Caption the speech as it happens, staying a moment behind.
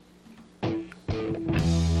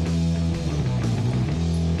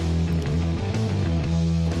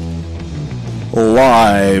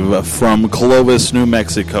Live from Clovis, New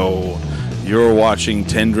Mexico, you're watching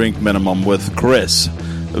 10 Drink Minimum with Chris,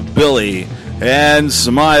 Billy, and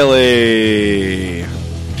Smiley.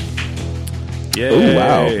 Yay. Oh,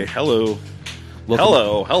 wow. Hello.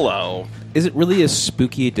 Welcome. Hello. Is it really a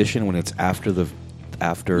spooky edition when it's after the...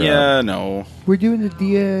 No. We're doing the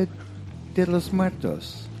Dia de los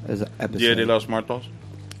Muertos as an episode. Dia de los Muertos?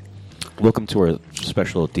 Welcome to our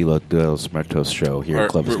special Dia de los Muertos show here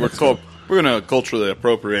at Clovis, Mexico. We're going to culturally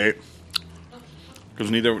appropriate because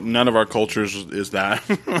none of our cultures is that.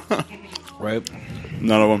 Right?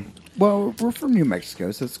 None of them. Well, we're from New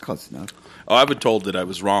Mexico, so it's close enough. Oh, I've been told that I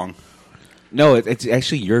was wrong. No, it's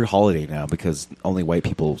actually your holiday now because only white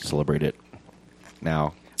people celebrate it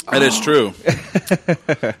now. That is true.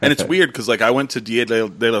 And it's weird because I went to Dia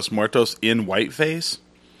de los Muertos in whiteface.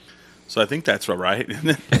 So I think that's right.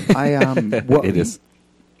 It is.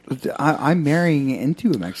 I'm marrying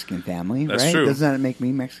into a Mexican family, That's right? true. Doesn't that make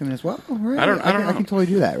me Mexican as well? Right? I don't know. I can totally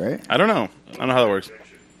do that, right? I don't know how that works.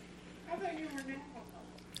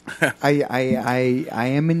 I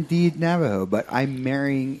am indeed Navajo, but I'm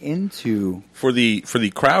marrying into... For the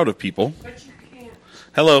crowd of people. But you can't.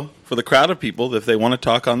 Hello. For the crowd of people, if they want to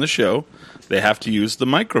talk on the show, they have to use the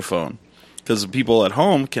microphone. Because the people at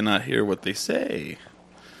home cannot hear what they say.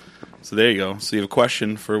 So there you go. So you have a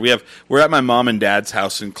question for... We're at my mom and dad's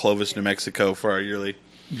house in Clovis, New Mexico for our yearly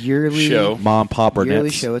show. Mom, Pop, or Yearly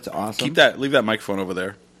Nets. show. It's awesome. Leave that microphone over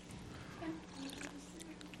there.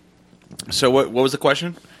 So what was the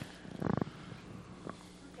question?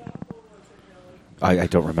 I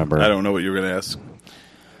don't remember. I don't know what you were going to ask.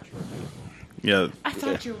 Yeah. I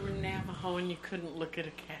thought you were Navajo and you couldn't look at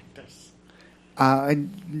a cactus.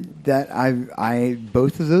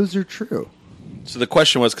 Both of those are true. So the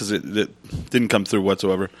question was because it didn't come through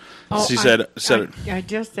whatsoever. She said I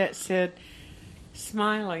just said,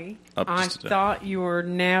 Smiley, Up I just a- thought you were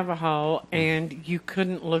Navajo and you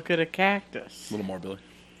couldn't look at a cactus. a little more, Billy.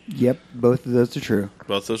 Yep, both of those are true.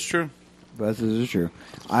 Both those true. Both of those are true.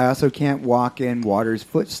 I also can't walk in water's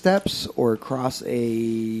footsteps or cross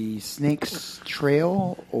a snake's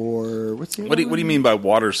trail or what's the other What do you mean by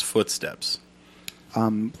water's footsteps?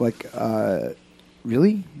 Really?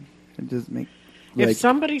 It doesn't make... If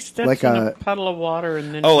somebody steps like in a puddle of water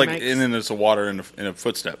and then and then there's a water in a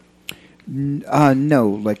footstep. No,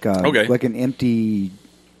 like Okay. like an empty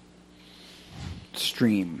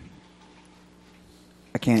stream.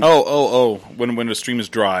 I can't... Oh! When a stream is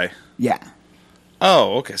dry. Yeah.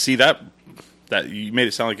 Oh, okay. See that you made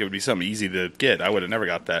it sound like it would be something easy to get. I would have never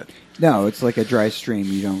got that. No, it's like a dry stream.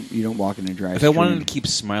 You don't walk in a dry If stream. I wanted to keep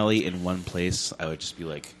Smiley in one place, I would just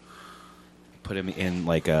be put him in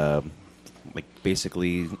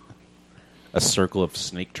basically a circle of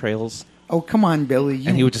snake trails, Oh, come on, Billy.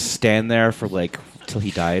 and he would just stand there for till he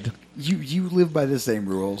died. You live by the same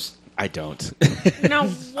rules. I don't. No,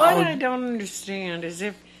 what I don't understand is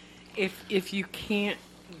if you can't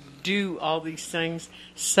do all these things,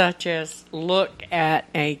 such as look at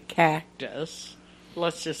a cactus,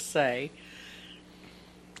 let's just say,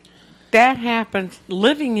 that happens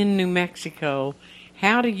living in New Mexico.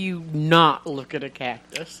 How do you not look at a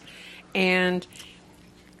cactus? And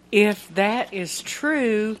if that is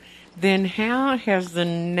true, then how has the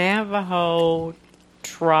Navajo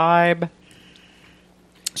tribe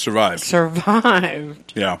Survived.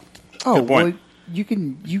 survived? Yeah. Oh, Good point. well, you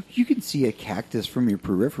can see a cactus from your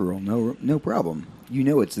peripheral, no problem. You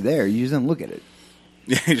know it's there. You just don't look at it.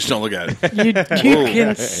 You just don't look at it. You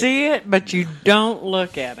can see it, but you don't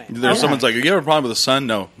look at it. There's someone's like, you have a problem with the sun?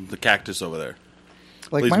 No, the cactus over there.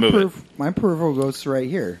 Like Please move it. my peripheral goes right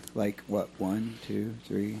here. Like what? 1, 2,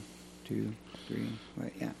 3, 2, 3.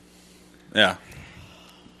 Wait, yeah. Yeah.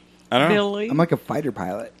 I don't know. Billy? I'm like a fighter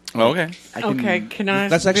pilot. Oh, okay. Can I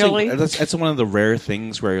That's ask actually Billy? that's one of the rare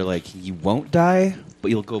things where you won't die,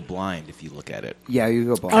 but you'll go blind if you look at it. Yeah, you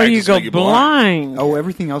go blind. Oh, you Cactus go make you blind. blind. Oh,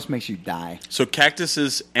 everything else makes you die. So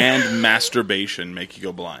cactuses and masturbation make you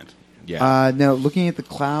go blind. Yeah. No, looking at the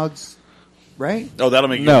clouds, right? Oh, that'll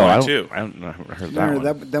make you no, go I blind don't. too. I don't know. I heard that No,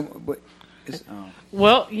 one. that what is,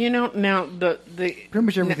 Well, now the pretty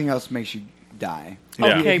much everything else makes you die.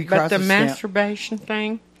 Yeah. okay, If you but cross the a stamp- masturbation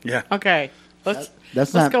thing. Yeah. Okay, let's That's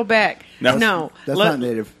let's not- go back. No. That's not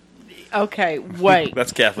native. Okay, wait.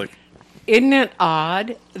 That's Catholic. Isn't it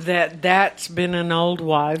odd that that's been an old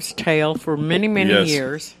wives' tale for many Yes.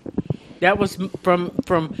 years? That was from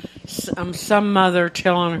some mother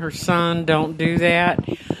telling her son, "Don't do that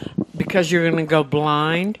because you're going to go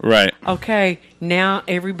blind." Right. Okay, now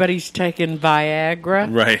everybody's taking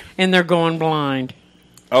Viagra, Right. and they're going blind.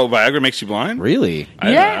 Oh, Viagra makes you blind? Really? I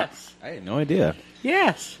didn't know that. Yes, I had no idea.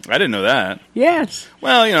 yes, I didn't know that. yes.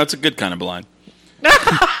 Well, it's a good kind of blind.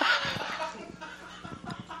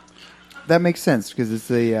 That makes sense because it's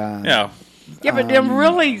a Yeah. Yeah, but then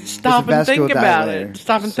really stop and think about vasodilator, it.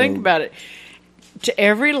 Stop and think so- about it. To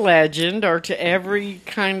every legend or to every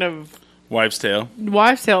kind of Wives' tale.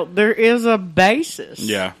 wives' tale, there is a basis.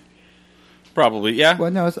 Yeah. Probably. Yeah.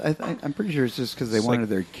 Well, no, I'm pretty sure it's just because they wanted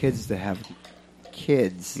their kids to have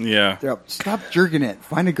kids. Yeah. They're like, stop jerking it.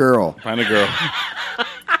 Find a girl. Find a girl.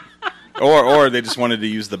 or they just wanted to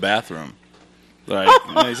use the bathroom. Like,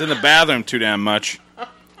 he's in the bathroom too damn much.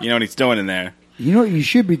 You know what he's doing in there. You know what you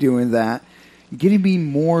should be doing? That getting me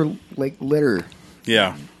more like litter,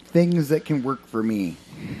 Yeah. things that can work for me.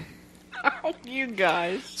 Oh, you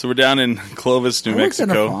guys. So we're down in Clovis, New I worked on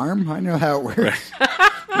a Mexico. farm. I know how it works.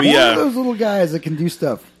 We One of those little guys that can do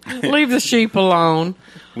stuff. Leave the sheep alone.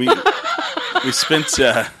 we spent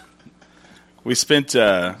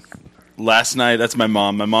last night. That's my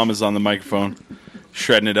mom. My mom is on the microphone,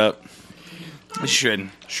 shredding it up. Shredding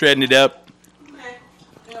it up.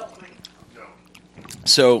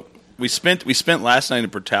 So we spent last night in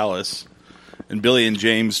Portales, and Billy and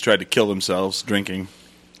James tried to kill themselves drinking.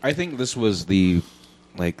 I think this was the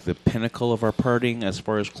pinnacle of our partying as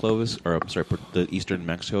far as Clovis, or I'm sorry, the Eastern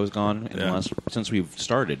Mexico has gone in the Yeah. since we've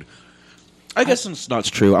started. I guess it's not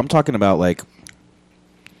true. I'm talking about like,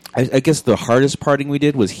 I guess the hardest partying we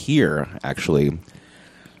did was here actually,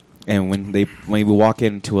 and when we walk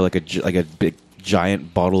into like a big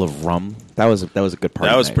giant bottle of rum, that was a good party.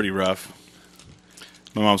 That was night. pretty rough.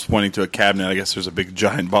 My mom's pointing to a cabinet. I guess there's a big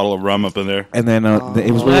giant bottle of rum up in there. And then it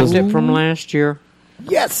was one of Left those, it from last year.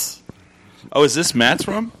 Yes. Oh, is this Matt's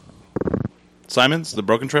rum? Simon's, the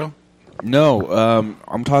Broken Trail? no.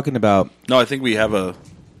 I'm talking about No, I think we have a.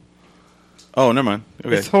 Oh, never mind.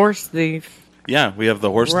 Okay. It's horse thief. Yeah, we have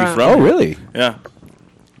the horse Right. thief rum. oh really Yeah.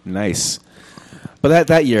 nice. But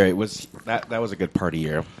that year it was that was a good party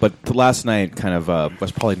year. But the last night kind of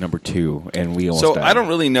was probably number 2, and we almost So died. I don't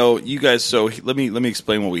really know you guys. So let me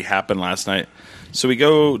explain what we happened last night. So we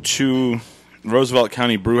go to Roosevelt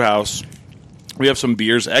County Brew House. We have some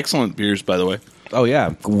beers, excellent beers, by the way. Oh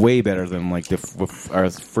yeah, way better than like our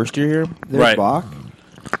first year here. There's Right. Bach.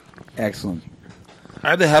 Excellent.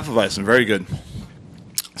 I had the Hefeweizen, very good.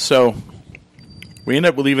 So we end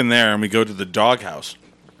up leaving there, and we go to the Doghouse.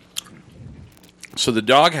 So the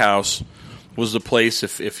Doghouse was the place.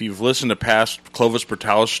 If you've listened to past Clovis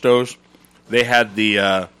Portales shows, they had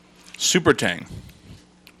the Super Tang.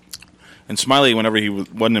 And Smiley, whenever he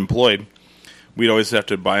wasn't employed, we'd always have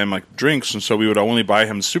to buy him like drinks, and so we would only buy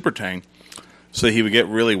him Super Tang, so that he would get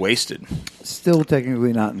really wasted. Still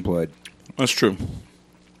technically not employed. That's true.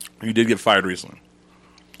 You did get fired recently.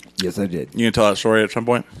 Yes, I did. You gonna tell that story at some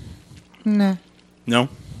point? Nah. No.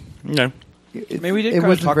 Okay. Maybe we did kinda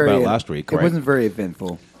wasn't talk very- about it last week, It right? wasn't very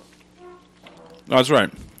eventful. Oh, that's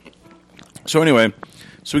right. So anyway,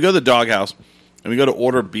 so we go to the Doghouse, and we go to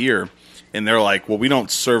order beer, and they're like, well, we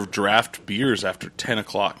don't serve draft beers after 10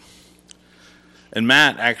 o'clock. And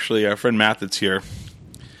Matt, actually, our friend Matt that's here,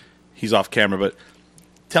 he's off camera, but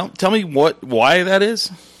tell me why that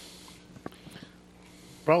is?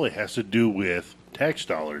 Probably has to do with tax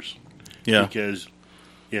dollars. Yeah. Because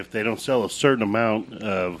if they don't sell a certain amount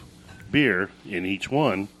of beer in each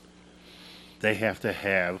one, they have to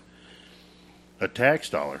have a tax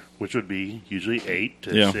dollar, which would be usually 8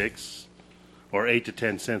 to 6 or 8 to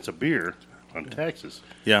 10 cents a beer on taxes.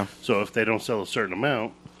 Yeah. So if they don't sell a certain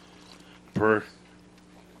amount per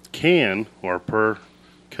can or per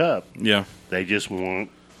cup, Yeah. they just want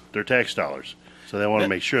their tax dollars. So they want to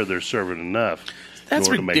make sure they're serving enough That's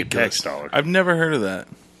in order to make a ridiculous. tax dollar. I've never heard of that.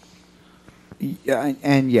 Yeah,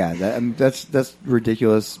 and yeah, that's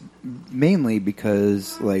ridiculous. Mainly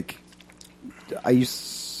because like I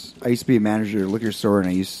used to be a manager at a liquor store, and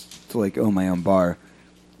I used to like own my own bar.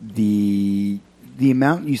 The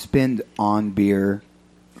amount you spend on beer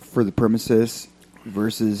for the premises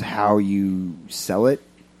versus how you sell it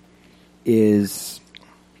is,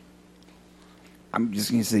 I'm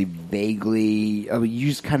just going to say vaguely, I mean, you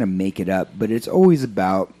just kind of make it up, but it's always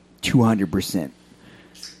about 200%.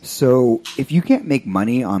 So if you can't make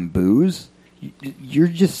money on booze, you're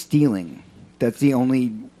just stealing. That's the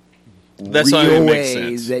only That's not real even makes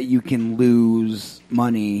way sense. that you can lose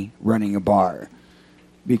money running a bar.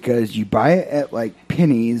 Because you buy it at like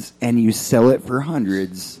pennies and you sell it for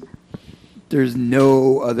hundreds. There's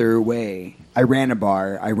no other way. I ran a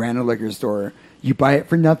bar. I ran a liquor store. You buy it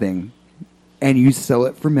for nothing and you sell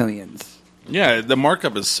it for millions. Yeah, the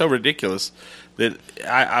markup is so ridiculous that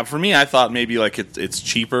for me, I thought maybe like it's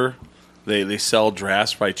cheaper. They sell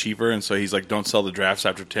drafts probably cheaper, and so he's like, don't sell the drafts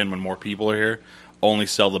after 10 when more people are here. Only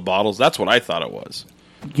sell the bottles. That's what I thought it was.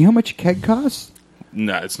 Do you know how much a keg costs?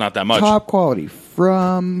 No, it's not that much. Top quality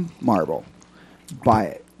from Marble. Buy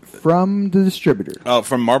it from the distributor. Oh,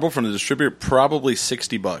 from Marble, from the distributor, probably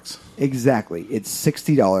 $60. Exactly. It's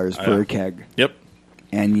 $60 for a keg. Yep.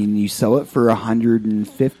 And you sell it for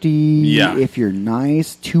 $150 Yeah. if you're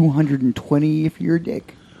nice, $220 if you're a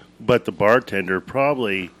dick. But the bartender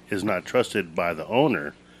probably is not trusted by the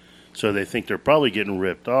owner, so they think they're probably getting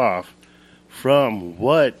ripped off from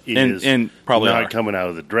what is And probably not are. coming out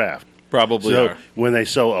of the draft. Probably So are. when they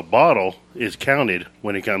sell a bottle, it's counted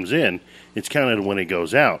when it comes in. It's counted when it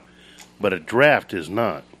goes out. But a draft is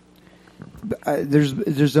not.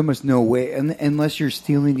 There's almost no way, unless you're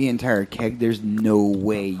stealing the entire keg, there's no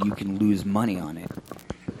way you can lose money on it.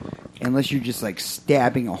 Unless you're just like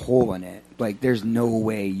stabbing a hole in it, like there's no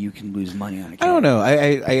way you can lose money on a keg. I don't know.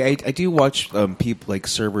 I do watch people like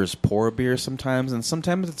servers pour beer sometimes, and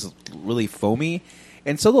sometimes it's really foamy,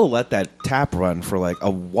 and so they'll let that tap run for like a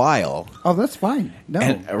while. Oh, that's fine. No,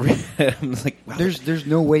 And I'm like, wow. there's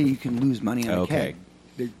no way you can lose money on a Okay. keg.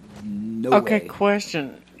 There's no Okay, way.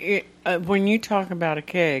 question. When you talk about a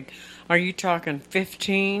keg, are you talking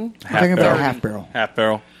 15? I'm talking about barrel. half barrel. Half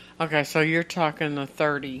barrel. Okay, so you're talking the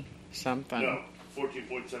 30 something. No,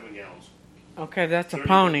 14.7 gallons. Okay, that's a 30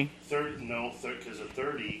 pony. 30, no, because a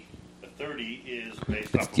 30 is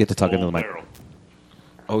based off You have to talk full into the mic. barrel.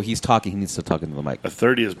 Oh, he's talking. He needs to talk into the mic. A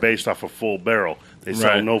 30 is based off a full barrel. They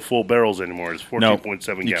sell Right. no full barrels anymore. It's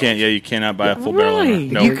 14.7 You gallons. can't. Yeah, you cannot buy a full barrel. Really?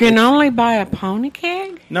 anymore. No, You can only buy a pony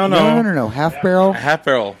keg? no, No. Half barrel. Half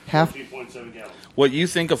barrel. Half. 14.7 gallons. What you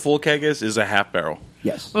think a full keg is a half barrel.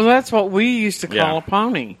 Yes. Well, that's what we used to call Yeah. a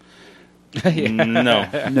pony. No.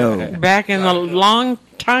 No. Back in the long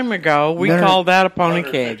time ago, we No, no. called that a pony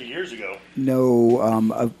 150 keg. years ago.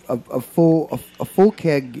 No. A full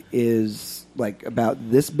keg is like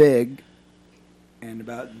about this big, and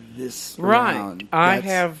about this Right. round. I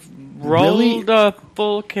That's- have rolled a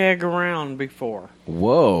full keg around before.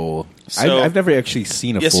 Whoa! So- I've never actually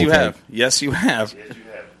seen a Yes, full you keg. have. Yes, you have. Yes, you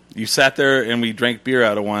have. You sat there and we drank beer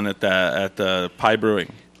out of one at the Pie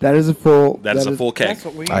Brewing. That is a full. That is a full keg. That's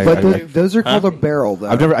what we I- used But to I- do. those are called Huh? a barrel, though.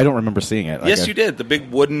 I don't remember seeing it. Like Yes, you did. The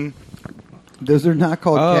big wooden. Those are not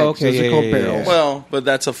called Oh, kegs. okay, Those yeah, are called yeah, yeah, barrels. yeah. Well, but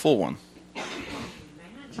that's a full one.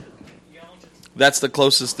 That's the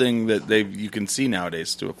closest thing that you can see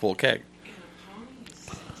nowadays to a full keg.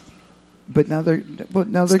 But now they're It's they're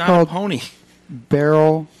not called a pony.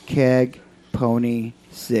 barrel, keg, pony,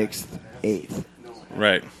 sixth, eighth.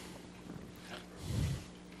 Right.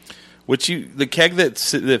 The keg that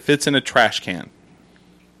fits in a trash can.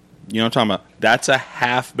 You know what I'm talking about? That's a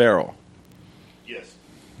half barrel. Yes.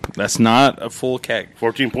 That's not a full keg.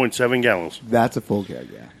 14.7 gallons. That's a full keg.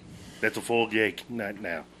 Yeah. That's a full keg. Not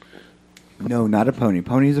now. No, not a pony.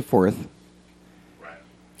 Pony's a fourth. Right.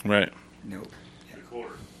 Right. No. A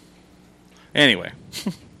quarter. Anyway,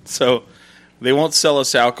 so they won't sell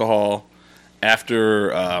us alcohol after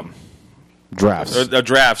Drafts.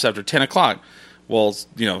 drafts after 10 o'clock. Well,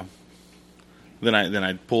 then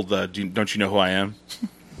I pulled the don't you know who I am?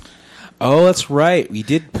 Oh, that's right. We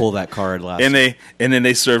did pull that card last. And then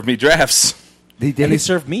they served me drafts. They did. and they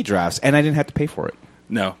served me drafts, and I didn't have to pay for it.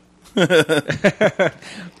 No.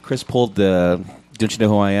 Chris pulled the. Don't you know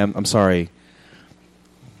who I am? I'm sorry.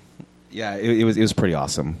 Yeah, it was pretty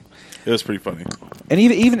awesome. It was pretty funny. And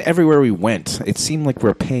even everywhere we went, it seemed like we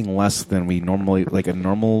were paying less than we normally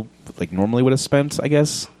normally would have spent. I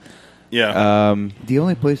guess. Yeah. The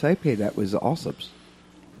only place I paid at was Allsup's.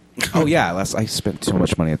 Oh yeah, I spent so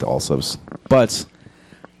much money at the Allsup's, but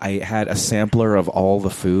I had a sampler of all the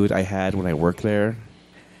food I had when I worked there,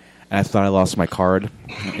 and I thought I lost my card,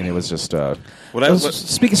 and it was just.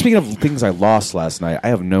 Speaking of things I lost last night, I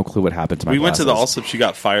have no clue what happened to my. we went to the glasses. Allsup's you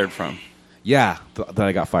got fired from. Yeah, that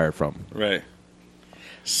I got fired from. Right.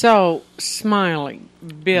 So, Smiley,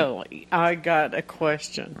 Billy, I got a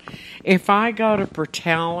question. If I go to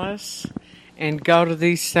Portales and go to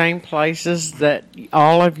these same places that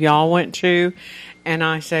all of y'all went to, and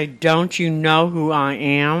I say, don't you know who I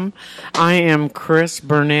am? I am Chris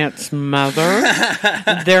Burnett's mother.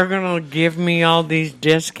 They're going to give me all these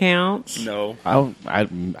discounts? No. I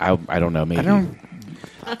don't know. Maybe. I don't.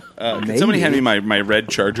 Can somebody hand me my red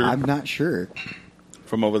charger I'm not sure.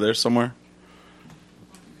 from over there somewhere?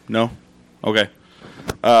 No? Okay.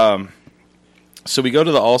 So we go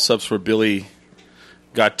to the Allsup's where Billy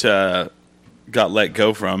got let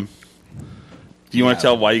go from. Do you want to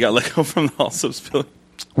tell why you got let go from the Allsup's, Billy?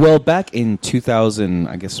 Well, back in 2000,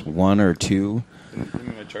 I guess 1 or 2. Bring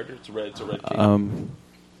me my charger. It's a red case.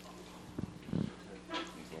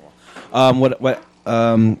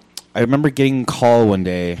 I remember getting a call one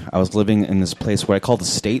day. I was living in this place what I call the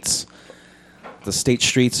States. The state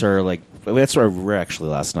streets are like that's where we were actually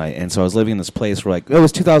last night. And so I was living in this place where, like, it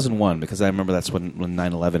was 2001 because I remember that's when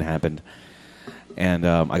 9/11 happened. And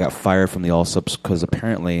I got fired from the Allsups because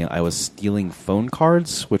apparently I was stealing phone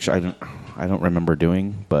cards, which I don't remember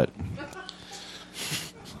doing, but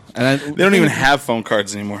they don't even have phone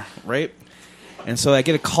cards anymore, right? And so I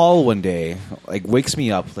get a call one day, like wakes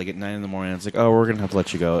me up like at 9 in the morning. It's like, oh, we're gonna have to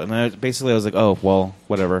let you go. And I was like, oh, well,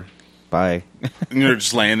 whatever, bye. And you're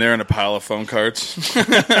just laying there in a pile of phone cards.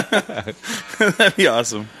 That'd be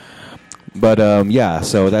awesome. But yeah,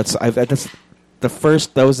 so that's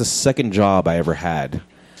that was the second job I ever had.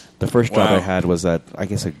 The first job Wow. I had was that, I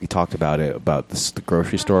guess we talked about it, about the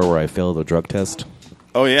grocery store where I failed a drug test.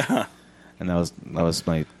 Oh yeah. And that was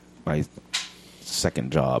my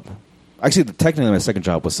second job. Actually, technically my second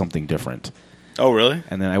job was something different. Oh really?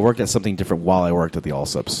 And then I worked at something different while I worked at the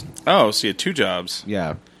Allsups. Oh, so you had 2 jobs.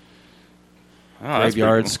 Yeah. Oh, that's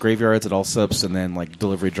pretty Graveyards at Allsups, and then like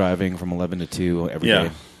delivery driving from 11 to 2 every day. Yeah.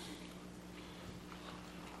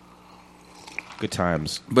 Good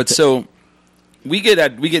times. But so we get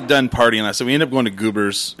done partying last, so we end up going to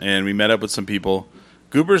Goobers and we met up with some people.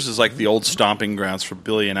 Goobers is like the old stomping grounds for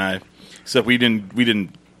Billy and I, except we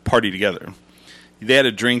didn't party together. They had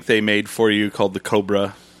a drink they made for you called the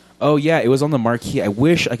Cobra. Oh yeah, it was on the marquee. I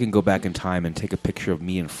wish I could go back in time and take a picture of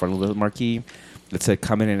me in front of the marquee that said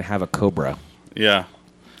 "Come in and have a Cobra." Yeah,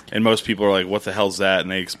 and most people are like, "What the hell's that?"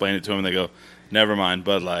 And they explain it to them, and they go, "Never mind,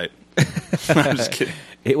 Bud Light." I'm just kidding.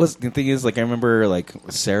 It was, the thing is, like, I remember, like,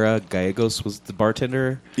 Sarah Gallegos was the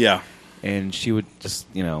bartender, Yeah. and she would just,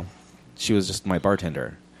 she was just my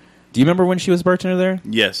bartender. Do you remember when she was bartender there?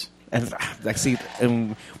 Yes. And I see,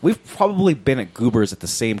 and we've probably been at Goobers at the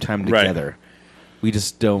same time Right. together. We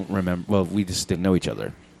just don't remember. Well, we just didn't know each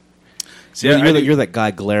other. See, You're that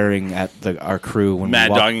guy glaring at our crew when mad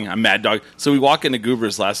we walk. dogging. I'm mad dog. So we walk into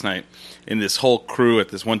Goobers last night, and this whole crew at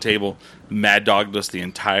this one table mad dogged us the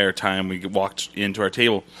entire time we walked into our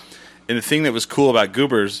table. And the thing that was cool about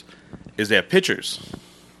Goobers is they have pitchers,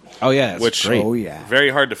 Oh yeah, it's which great. Oh, yeah. very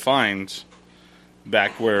hard to find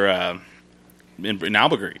back where in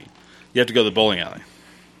Albuquerque. You have to go to the bowling alley.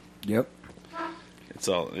 Yep. It's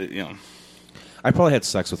all I probably had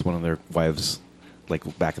sex with one of their wives,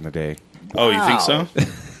 like back in the day. Oh, you think so?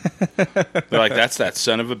 Wow. They're like, that's that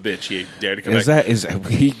son of a bitch. He dared to come Is back. that is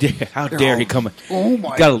he? How dare he come? Oh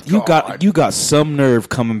my You got some nerve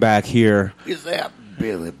coming back here. Is that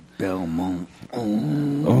Billy Belmont?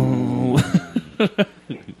 Oh.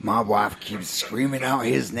 My wife keeps screaming out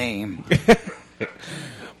his name.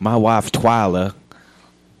 My wife Twyla.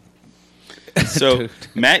 So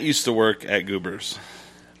Matt used to work at Goobers.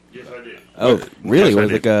 Yes, I did. Oh, really? Yes, I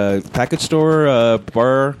Was it like a package store,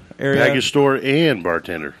 bar area? Package store and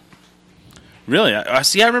bartender. Really? I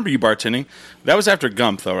see. I remember you bartending. That was after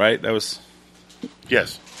Gump, though, right? That was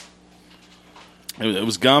Yes. it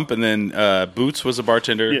was Gump, and then Boots was a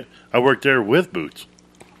bartender. Yeah. I worked there with Boots.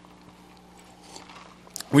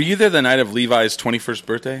 Were you there the night of Levi's 21st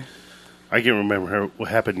birthday? I can't remember what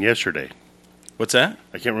happened yesterday. What's that?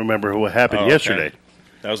 I can't remember what happened Oh, okay. yesterday.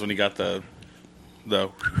 That was when he got the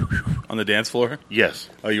on the dance floor. Yes.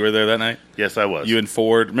 Oh, you were there that night. Yes, I was. You and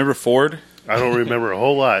Ford. Remember Ford? I don't remember a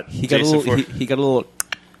whole lot. He got Jason a little. Ford. He got a little.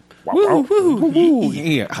 Woo, woo, woo.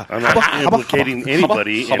 Yeah. I'm not implicating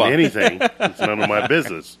anybody in anything. It's none of my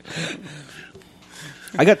business.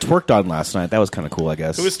 I got twerked on last night. That was kind of cool, I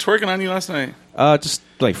guess. Who was twerking on you last night? Just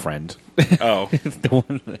my friend. Oh, The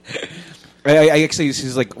one. I actually,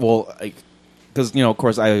 she's like, well, because of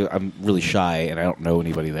course, I'm really shy and I don't know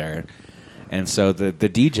anybody there. And so the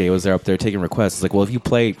DJ was there up there taking requests. It's like, well, if you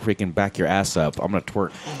play freaking Back Your Ass Up, I'm going to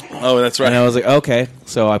twerk. oh, that's right. And I was like, okay.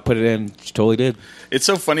 So I put it in. She totally did. It's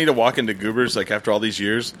so funny to walk into Goobers like after all these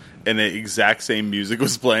years, and the exact same music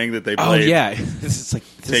was playing that they Oh, played. yeah. This is like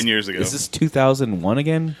 10 years ago. Is this 2001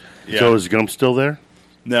 again? Yeah. So is Gump still there?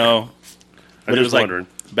 No, I'm but it just was like wondering.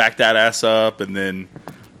 Back That Ass Up, and then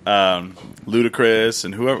Ludacris,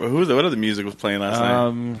 and what other music was playing last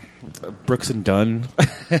night? Brooks and Dunn.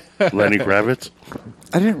 Lenny Kravitz?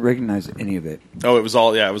 I didn't recognize any of it. Oh, it was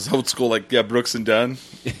old school, like Brooks and Dunn.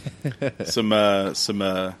 some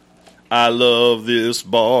I love this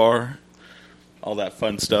bar, all that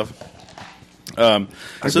fun stuff. I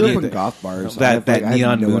So grew up the- in goth bars. that I had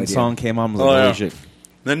Neon no Moon idea. song came on. I was Oh, like, yeah. holy shit.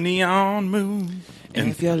 The neon moon, And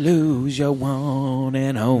if you lose your one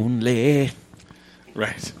and only,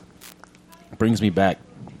 right? brings me back.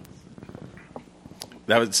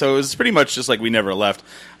 So it was pretty much just like we never left.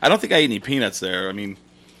 I don't think I ate any peanuts there. I mean,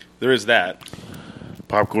 there is that.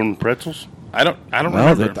 Popcorn and pretzels? I don't No,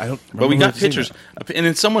 remember. I don't But we remember got seeing pictures, and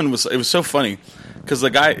then it was so funny. because the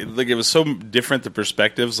guy, like, it was so different, the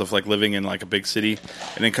perspectives of like living in like a big city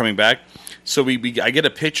and then coming back. So I get a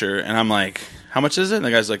picture and I'm like, how much is it? And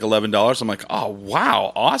the guy's like $11. I'm like, oh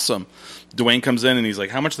wow, awesome. Dwayne comes in and he's like,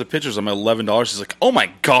 how much are the pictures? I'm like, $11. He's like, oh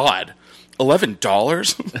my god,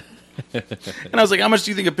 $11. And I was like, how much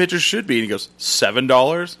do you think a picture should be? And he goes,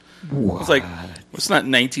 $7. I was like, it's not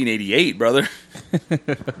 1988, brother.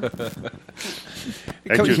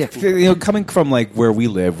 Coming from like where we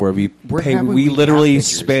live, where we haven't we we literally had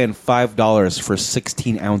pictures? spend $5 for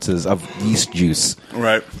 16 ounces of yeast juice.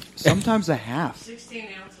 Right. Sometimes a half. 16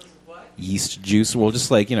 ounces of what? Yeast juice. Well,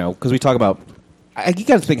 just like because we talk about, you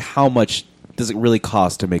got to think how much does it really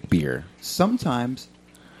cost to make beer? Sometimes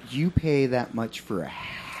you pay that much for a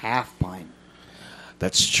half pint.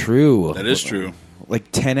 That's true. That is true.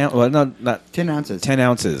 Like 10 ounces. Well, no, not 10 ounces. 10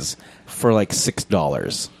 ounces for like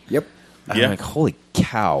 $6. Yep. And Yeah. I'm like, holy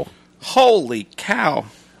cow! Holy cow.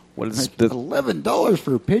 What is Like the? $11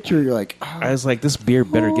 for a pitcher. You're like, oh, I was like, this beer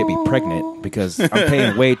better get me pregnant because I'm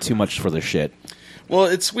paying way too much for this shit. Well,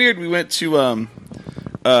 it's weird. We went to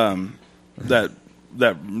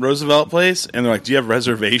that Roosevelt place, and they're like, "Do you have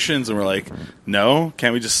reservations?" And we're like, "No.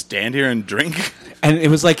 Can't we just stand here and drink?" And it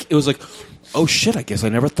was like, oh shit! I guess I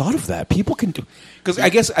never thought of that. People can do because I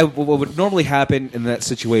guess what would normally happen in that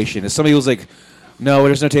situation is somebody was like, "No,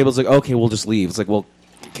 there's no table." It's like, okay, we'll just leave. It's like, well,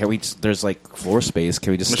 can we? There's like floor space.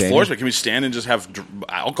 Can we just There's stand? floors, but can we stand and just have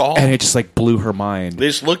alcohol? And it just like blew her mind. They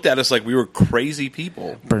just looked at us like we were crazy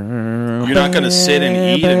people. You're not going to sit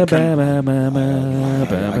and eat and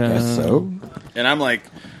I guess so. And I'm like,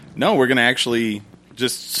 no, we're going to actually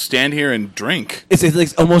just stand here and drink. It's like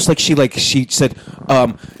almost like she said,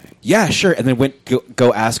 yeah, sure, and then went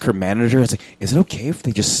go ask her manager. It's like, is it okay if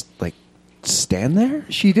they just like stand there?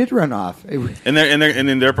 She did run off. And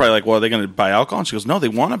then they're probably like, well, are they going to buy alcohol? And she goes, no, they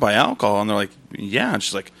want to buy alcohol. And they're like, yeah. And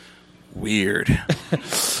she's like, weird.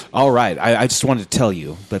 All right, I just wanted to tell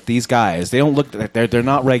you that these guys, they don't look, they're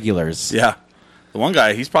not regulars. Yeah. The one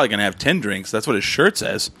guy, he's probably going to have 10 drinks. That's what his shirt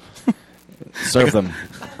says. Serve them.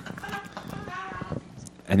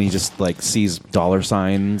 And he just like sees dollar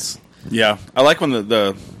signs. Yeah. I like when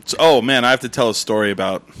oh, man, I have to tell a story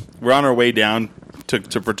about, we're on our way down to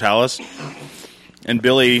Portales, and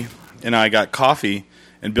Billy and I got coffee,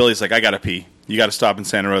 and Billy's like, I got to pee. You got to stop in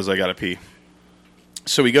Santa Rosa. I got to pee.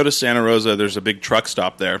 So we go to Santa Rosa. There's a big truck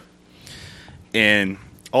stop there, and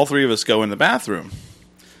all three of us go in the bathroom.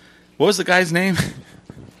 What was the guy's name?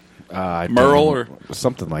 Merle or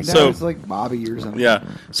something like No, that. So- it's like Bobby or something. Yeah.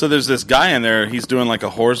 So there's this guy in there. He's doing like a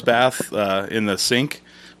horse bath in the sink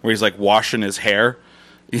where he's like washing his hair.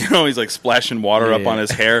 You know, he's like splashing water up on his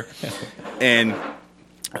hair. And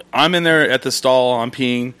I'm in there at the stall. I'm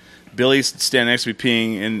peeing. Billy's standing next to me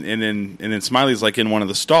peeing, and then Smiley's like in one of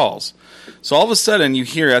the stalls. So all of a sudden you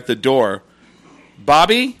hear at the door,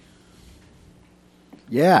 Bobby,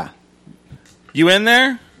 Yeah. you in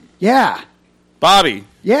there? Yeah. Bobby,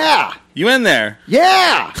 Yeah. you in there?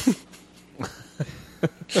 Yeah.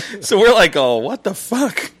 So we're like, oh, what the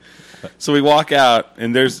fuck? So we walk out,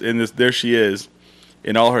 and there she is,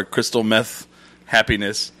 in all her crystal meth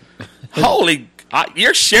happiness. Holy,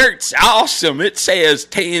 your shirt's awesome. It says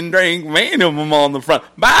 10 drink minimum on the front.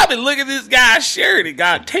 Bobby, look at this guy's shirt. It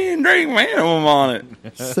got 10 drink minimum on it.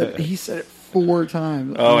 So he said it 4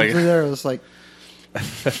 times. Oh, my I was God. there. I was like,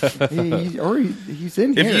 he's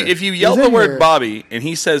in here. If you yell He's the in word here. Bobby and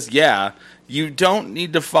he says yeah, you don't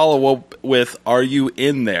need to follow up with "Are you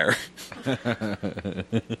in there?"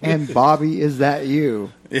 And Bobby, is that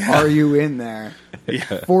you? Yeah. Are you in there? Yeah.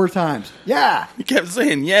 4 times. Yeah. He kept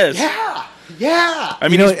saying yes. Yeah. Yeah. I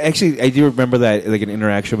mean, You know, actually, I do remember that like an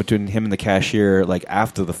interaction between him and the cashier, like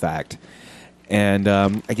after the fact, and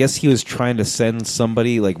I guess he was trying to send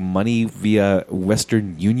somebody like money via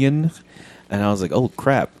Western Union, and I was like, oh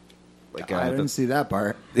crap! Like I didn't see that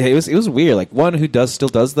part. it was weird. Like one, who still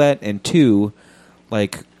does that, and two,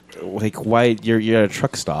 like why you're at a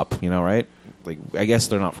truck stop, you know, right? Like I guess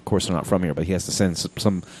they're not, of course, they're not from here, but he has to send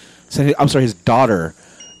his daughter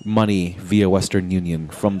money via Western Union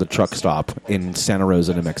from the truck stop in Santa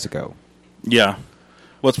Rosa, New Mexico. yeah.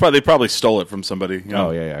 Well, it's probably they probably stole it from somebody. You know?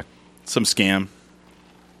 Oh yeah. Some scam.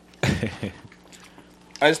 I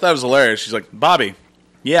just thought it was hilarious. She's like, Bobby,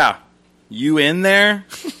 yeah, you in there?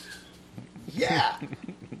 Yeah.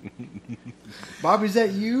 Bobby, is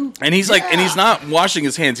that you? And he's like, and Yeah. he's not washing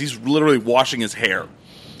his hands. He's literally washing his hair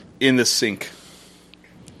in the sink.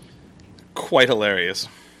 Quite hilarious.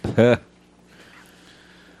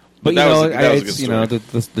 But you that know, was a- that was a good it's, you know, story.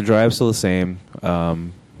 the drive's still the same.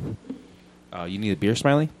 You need a beer,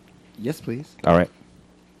 Smiley? Yes, please. All right.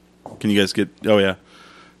 Can you guys get? Oh yeah.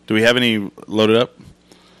 Do we have any loaded up?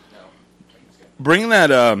 bring that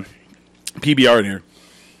PBR in here.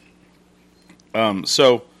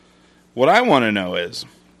 So, what I want to know is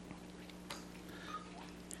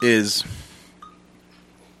here's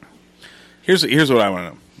what I want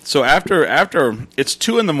to know. So after it's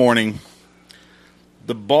 2 a.m,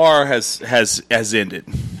 the bar has ended.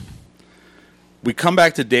 We come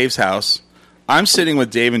back to Dave's house. I'm sitting with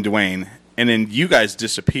Dave and Dwayne, and then you guys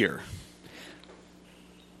disappear.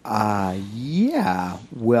 Yeah.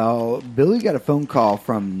 Well, Billy got a phone call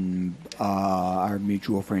from our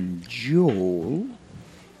mutual friend Joel.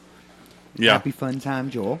 Yeah. Happy Fun Time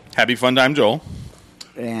Joel. Happy Fun Time Joel.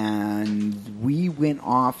 And we went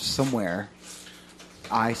off somewhere.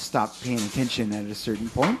 I stopped paying attention at a certain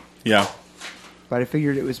point, Yeah. but I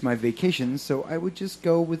figured it was my vacation, so I would just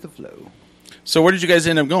go with the flow. So where did you guys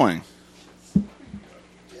end up going?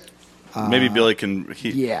 Maybe Billy can.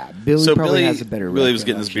 Yeah, Billy probably has a better Billy was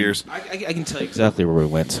getting his beers. I can tell you exactly where we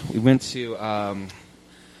went. We went to,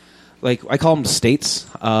 like, I call them states,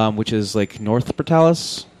 which is like North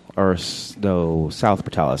Portales, or no, South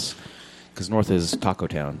Portales, because North is Taco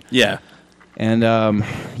Town. Yeah. And,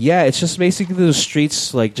 yeah, it's just basically those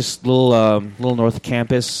streets, like, just little north of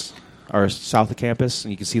campus, or south of campus,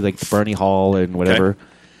 and you can see, like, Bernie Hall and whatever.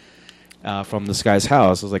 From this guy's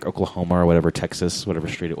house. It was like Oklahoma or whatever, Texas, whatever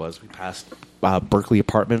street it was. We passed Berkeley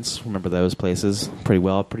Apartments. Remember those places pretty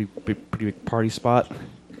well. Pretty big party spot.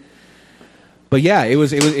 But yeah, it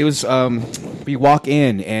was. We walk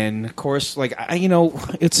in, and of course, like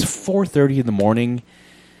it's 4:30 in the morning,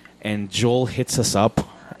 and Joel hits us up,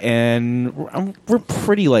 and we're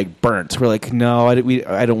pretty like burnt. We're like, no,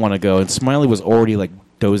 I don't want to go. And Smiley was already like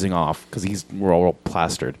dozing off because we're all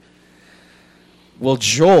plastered. Well,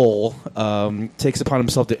 Joel takes upon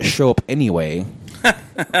himself to show up anyway,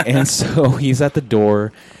 and so he's at the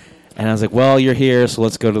door, and I was like, well, you're here, so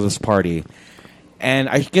let's go to this party. And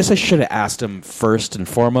I guess I should have asked him first and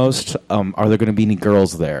foremost, are there going to be any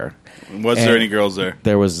girls there? Was there any girls there?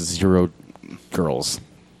 There was 0 girls.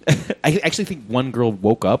 I actually think one girl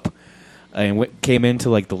woke up and came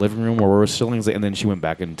into like the living room where we were sitting, and then she went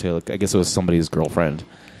back into, like, I guess it was somebody's girlfriend.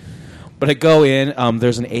 But I go in,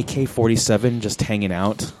 there's an AK-47 just hanging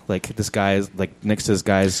out, like this guy's, like next to this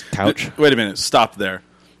guy's couch. Wait a minute, stop there.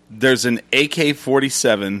 There's an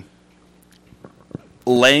AK-47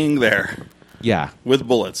 laying there. Yeah. With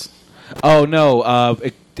bullets. Oh no!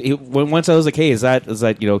 Once I was like, "Hey, is that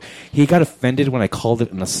he got offended when I called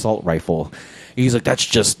it an assault rifle." He's like, "That's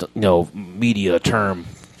just media term."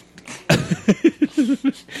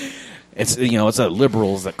 It's it's a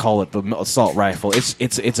liberals that call it the assault rifle.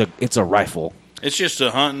 It's a rifle. It's just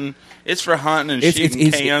a hunting. It's for hunting and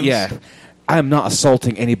shooting cans. Yeah, I am not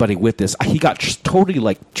assaulting anybody with this. He got totally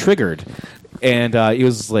like triggered, and he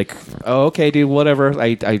was like, "Oh, okay, dude, whatever."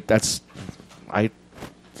 I thought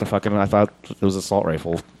it was an assault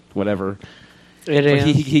rifle, whatever. It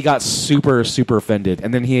is. He got super offended,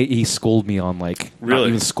 and then he scolded me on like really not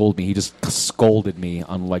even scolded me. He just scolded me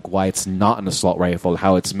on like why it's not an assault rifle,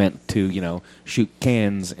 how it's meant to shoot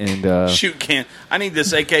cans and shoot can. I need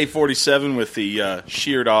this AK-47 with the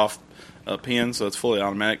sheared off pin, so it's fully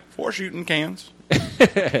automatic for shooting cans.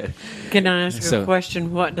 Can I ask a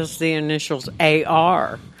question? What does the initials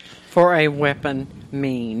AR for a weapon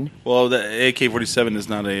mean? Well, the AK-47 is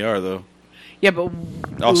not AR though. Yeah, but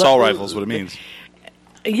assault rifle is what it means.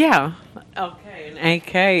 Yeah. Okay, an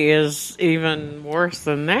AK is even worse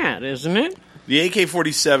than that, isn't it? The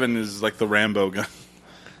AK-47 is like the Rambo gun.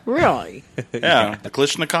 Really? Yeah, the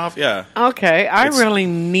Kalashnikov. Yeah. Okay, I really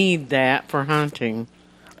need that for hunting.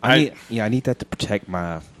 I need that to protect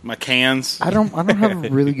my cans. I don't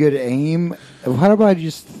have really good aim. How about I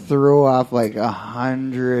just throw off like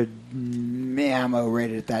 100 ammo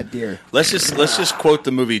right at that deer? Let's just quote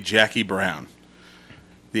the movie Jackie Brown.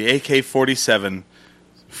 The AK-47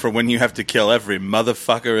 for when you have to kill every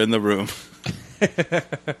motherfucker in the room.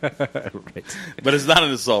 Right. But it's not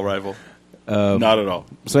an assault rifle. Not at all.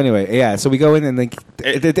 So anyway, yeah. So we go in and like,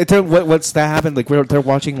 what's that happened? Like they're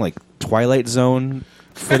watching like Twilight Zone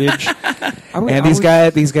footage, and these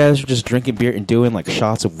guys are just drinking beer and doing like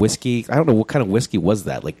shots of whiskey. I don't know what kind of whiskey was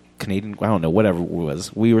that, like Canadian. I don't know, whatever it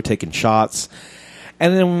was. We were taking shots,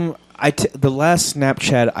 and then the last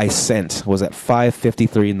Snapchat I sent was at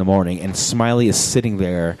 5:53 in the morning, and Smiley is sitting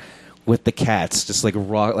there with the cats, just like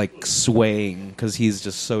swaying because he's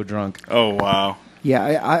just so drunk. Oh wow!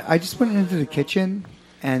 Yeah, I just went into the kitchen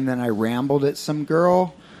and then I rambled at some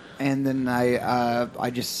girl, and then I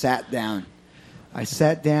just sat down. I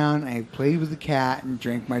sat down, I played with the cat, and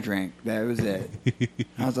drank my drink. That was it.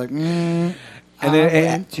 I was like, I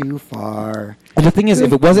went too far. And the thing is,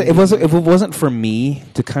 if it wasn't for me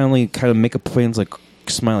to kind of make a plans like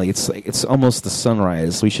Smiley, it's almost the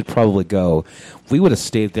sunrise. We should probably go. We would have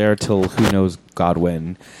stayed there till who knows God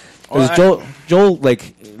when. Well, Joel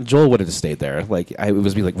would have just stayed there. Like I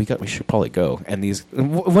was be like, we should probably go. And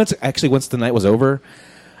once the night was over,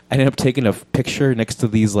 I ended up taking a picture next to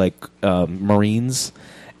these Marines,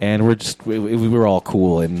 and we were all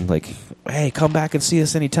cool and like, hey, come back and see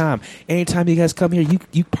us anytime. Anytime you guys come here,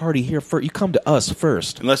 you party here first. You come to us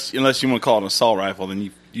first. Unless you want to call it an assault rifle, then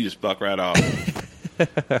you just buck right off.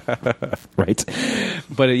 Right,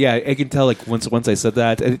 but yeah, I can tell. Like once I said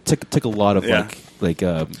that, it took a lot of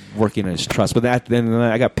working on his trust. But then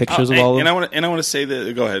I got pictures of all of them. And I want to say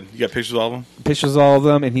that. Go ahead. You got pictures of all of them. Pictures of all of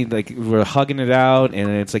them, and we're hugging it out, and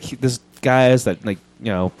it's like this guy is that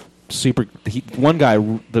super. One guy,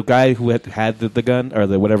 the guy who had the gun or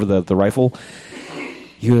the rifle,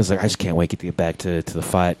 he was like, I just can't wait to get back to the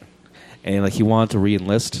fight, and he wanted to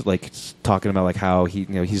re-enlist, talking about how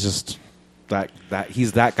he's just.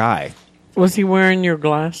 He's that guy. Was he wearing your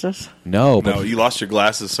glasses? No, but you lost your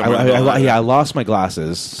glasses somewhere. I lost my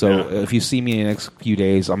glasses. So if you see me in the next few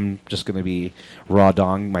days, I'm just going to be raw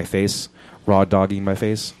dogging my face.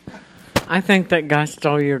 I think that guy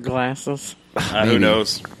stole your glasses. Who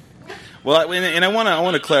knows? Well, and I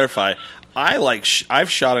want to clarify. I've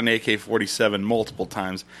shot an AK-47 multiple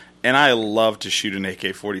times, and I love to shoot an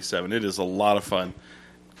AK-47. It is a lot of fun,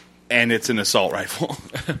 and it's an assault rifle.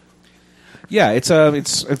 Yeah, it's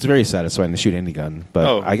very satisfying to shoot any gun.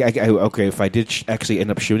 But if I did actually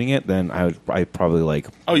end up shooting it, then I'd probably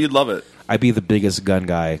Oh, you'd love it. I'd be the biggest gun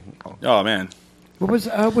guy. Oh man, I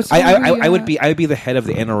would be the head of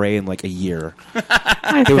the NRA in a year.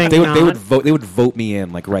 They would vote me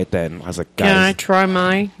in right then. I was like, guys, can I try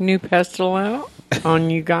my new pistol out on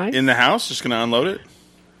you guys in the house? Just gonna unload it.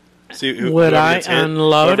 See, would I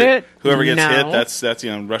unload it? Whoever gets No. hit, that's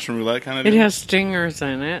Russian roulette kind of It deal? has stingers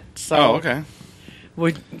in it. So Oh, okay.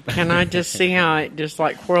 Can I just see how it just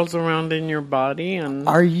whirls around in your body? And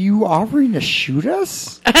Are you offering to shoot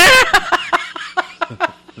us?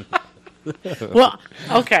 well,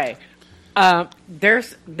 okay.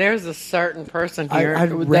 There's a certain person here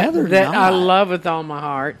I'd rather that I not. love with all my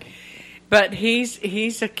heart, but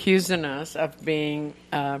he's accusing us of being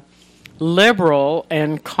liberal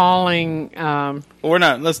and calling. We're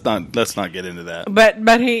not. Let's not get into that. But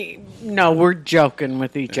we're joking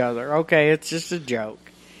with each other. Okay, it's just a joke,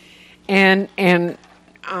 and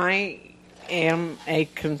I am a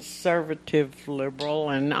conservative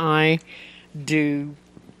liberal, and I do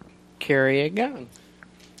carry a gun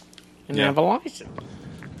and have a license.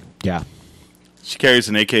 yeah. She carries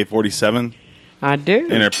an AK-47 I do.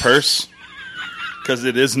 in her purse because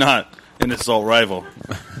it is not an assault rifle.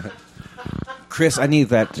 Chris, I need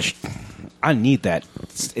that. I need that.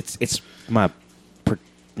 It's my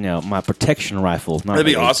my protection rifle. Not That'd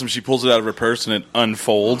be really. awesome. She pulls it out of her purse and it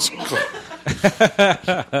unfolds.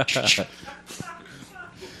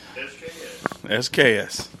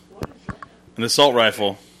 SKS. An assault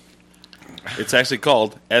rifle. It's actually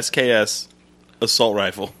called SKS assault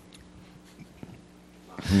rifle.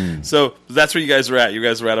 So that's where you guys were at. You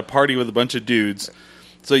guys were at a party with a bunch of dudes.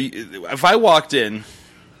 So if I walked in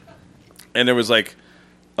and there was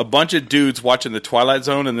a bunch of dudes watching the Twilight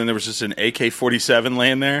Zone and then there was just an AK-47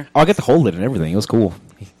 laying there, Oh, I got to hold it and everything. It was cool.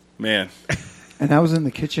 man, And I was in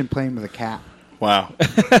the kitchen playing with a cat. wow.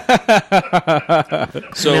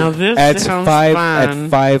 So now this At sounds at fun.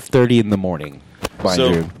 5:30 in the morning. Mind So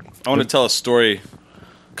you. I want to tell a story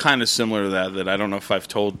kind of similar to that I don't know if I've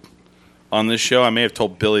told on this show. I may have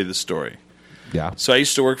told Billy the story. Yeah. So I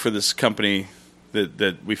used to work for this company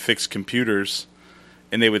that we fix computers,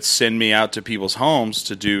 and they would send me out to people's homes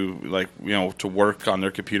to do to work on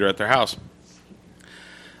their computer at their house.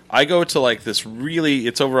 I go to this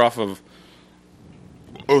it's over off of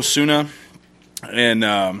Osuna and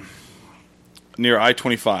near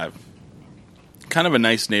I-25. Kind of a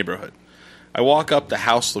nice neighborhood. I walk up, the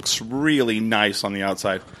house looks really nice on the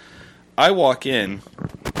outside. I walk in,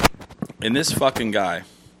 and this fucking guy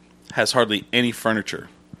has hardly any furniture.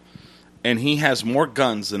 And he has more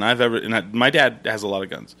guns than I've ever... And my dad has a lot of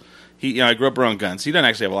guns. I grew up around guns. He doesn't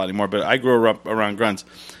actually have a lot anymore, but I grew up around guns.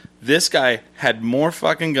 This guy had more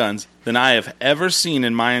fucking guns than I have ever seen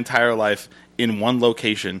in my entire life in one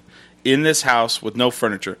location in this house with no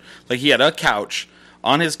furniture. He had a couch.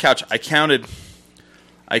 On his couch, I counted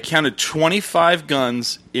 25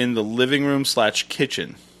 guns in the living room /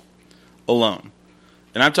 kitchen alone.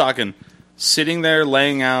 And I'm talking sitting there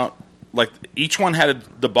laying out, each one had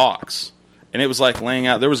the box. And it was laying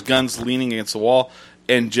out. There was guns leaning against the wall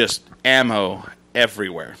and just ammo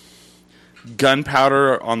everywhere.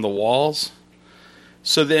 Gunpowder on the walls.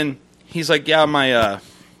 So then he's like, yeah,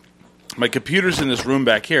 My computer's in this room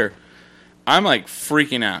back here. I'm like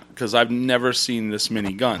freaking out because I've never seen this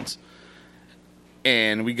many guns.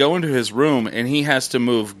 And we go into his room, and he has to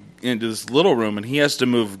move into this little room, and he has to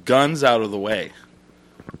move guns out of the way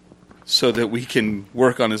so that we can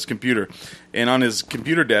work on his computer. And on his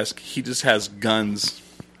computer desk, he just has guns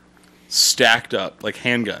stacked up, like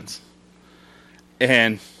handguns.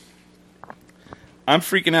 And I'm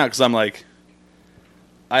freaking out because I'm like,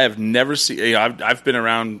 I have never seen... You know, I've been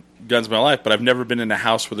around guns in my life, but I've never been in a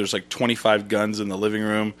house where there's like 25 guns in the living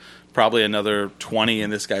room, probably another 20 in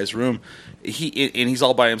this guy's room. He's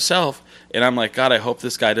all by himself, and I'm like, God, I hope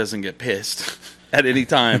this guy doesn't get pissed at any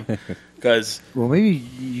time. Because Well, maybe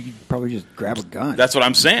you could probably just grab a gun. that's what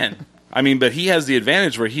I'm saying. I mean, but he has the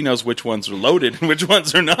advantage where he knows which ones are loaded and which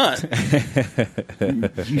ones are not.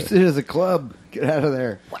 Use it as a club. Get out of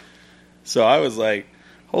there. So I was like,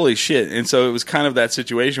 holy shit. And so it was kind of that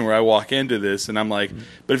situation where I walk into this, and I'm like,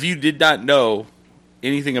 but if you did not know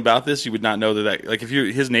anything about this, you would not know that like, if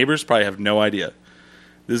his neighbors probably have no idea.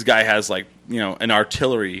 This guy has, like, you know, an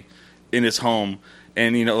artillery in his home,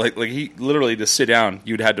 and, you know, like he literally, to sit down,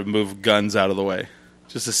 you'd had to move guns out of the way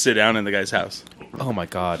just to sit down in the guy's house. Oh my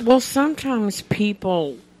God. Well, sometimes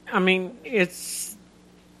people, I mean, it's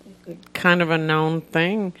kind of a known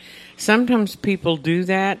thing. Sometimes people do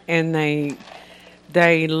that, and they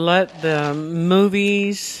let the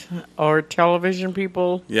movies or television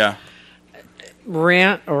people Yeah.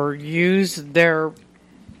 rent or use their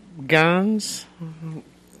guns.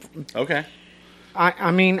 Okay.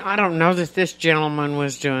 I mean, I don't know that this gentleman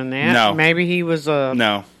was doing that. No. Maybe he was a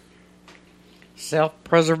No.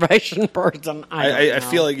 self-preservation person. I don't know. I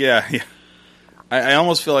feel like, yeah. I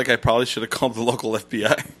almost feel like I probably should have called the local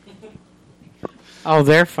FBI. Oh,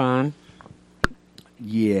 they're fun.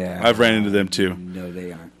 Yeah. I've ran into them too. No,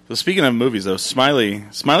 they aren't. So speaking of movies, though, Smiley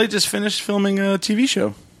just finished filming a TV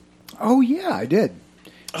show. Oh, yeah, I did.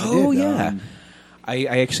 Oh, yeah. I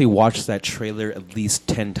actually watched that trailer at least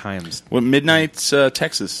 10 times. What, Midnight,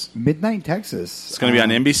 Texas. Midnight Texas. It's going to be on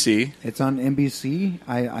NBC. It's on NBC.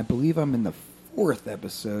 I believe I'm in the 4th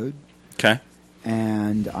episode, Okay.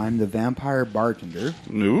 and I'm the vampire bartender.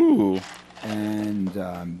 Ooh. And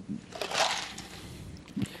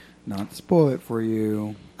not to spoil it for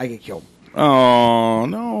you, I get killed. Oh,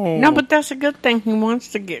 no. No, but that's a good thing. He wants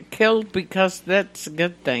to get killed because that's a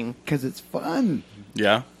good thing. Because it's fun.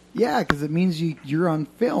 Yeah. Yeah, because it means you're on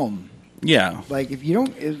film. Yeah. Like, if you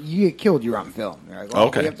get killed, you're on film. You're like, oh,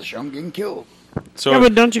 Okay. we have to show him getting killed. So, Yeah,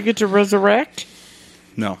 but don't you get to resurrect?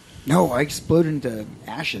 no. No, I explode into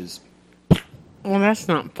ashes. Well, that's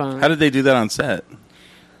not fun. How did they do that on set?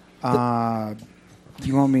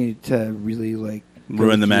 You want me to really, like... go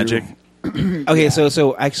Ruin the through- magic? Okay,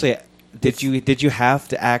 so actually, did you have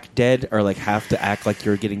to act dead or like have to act like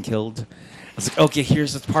you're getting killed? It's like, okay,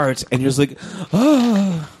 here's the part, and you're just like,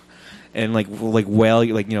 ah, and like wail,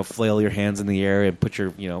 like, you know, flail your hands in the air and put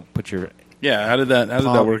your Yeah, how did that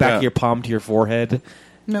palm, work back out? of your palm to your forehead.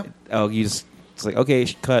 No. Oh, you just, it's like, okay,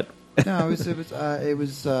 cut. No, it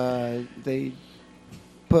was they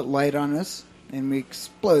put light on us and we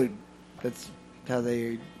explode. That's how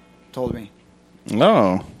they told me.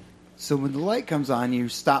 Oh. So when the light comes on, you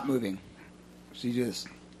stop moving. So you do this,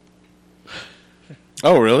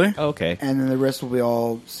 Oh, really? Okay. and then the rest will be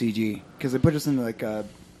all CG because they put us in like the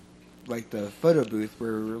photo booth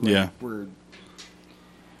where Yeah. we're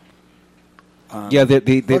Yeah,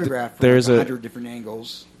 photographed from there's 100 different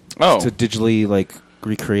angles. Oh. to digitally like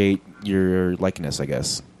recreate your likeness, I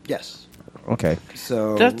guess. Yes. Okay.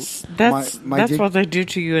 So That's my dig- what they do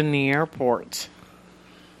to you in the airports.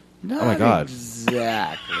 Not Oh my God.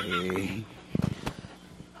 Exactly.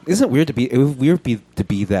 Isn't it weird to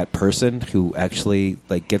be that person who actually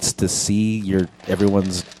like gets to see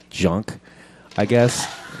everyone's junk? I guess.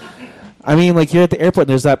 I mean, like, you're at the airport and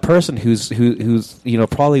there's that person who's you know,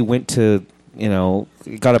 probably went to, you know,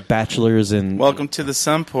 got a bachelor's in. Welcome to the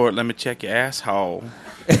Sunport. Let me check your asshole.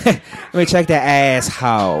 Let me check that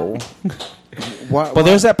asshole. Why, But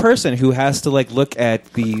there's that person who has to like look at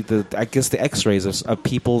the I guess the X-rays of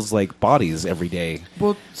people's like bodies every day.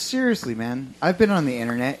 Well, seriously, man. I've been on the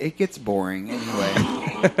internet. It gets boring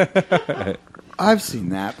anyway. I've seen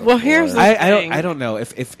that before. Well, here's the- I don't know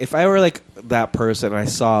if I were like that person. I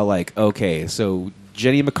saw like, okay, so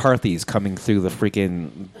Jenny McCarthy's coming through the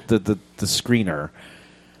freaking the screener,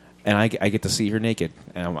 and I get to see her naked,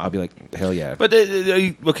 and I'll be like, hell yeah. But,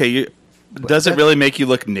 okay, does it really make you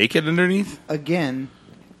look naked underneath? Again,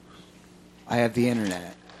 I have the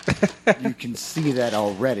internet. You can see that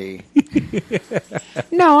already.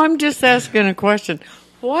 No, I'm just asking a question.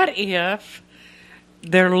 What if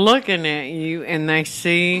they're looking at you and they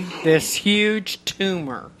see this huge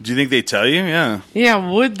tumor. Do you think they tell you? Yeah.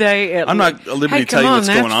 Yeah, would they? I'm not at liberty hey, to tell come you on, what's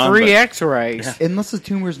that's going on, free but- X-rays. Unless the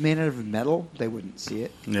tumor is made out of metal, they wouldn't see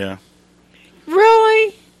it. Yeah.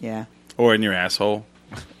 Really? Yeah. Or in your asshole.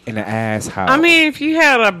 In the ass house. I mean, if you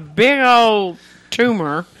had a big old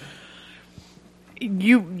tumor,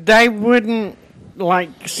 they wouldn't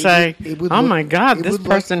like say, it would "Oh look- my God, it this would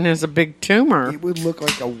look- person has a big tumor." It would look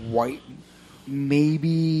like a white,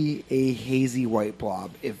 maybe a hazy white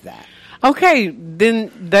blob, if that. Okay,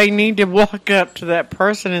 then they need to walk up to that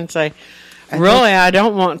person and say, And "Really, I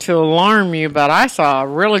don't want to alarm you, but I saw a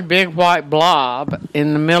really big white blob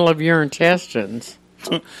in the middle of your intestines."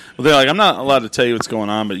 Well, they're like, I'm not allowed to tell you what's going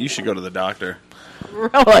on, but you should go to the doctor.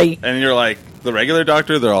 Really? And you're like, the regular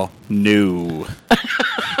doctor? They're all, no.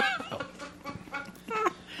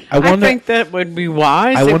 I wonder. I think that would be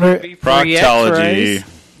wise. I It wonder- would be free Proctology.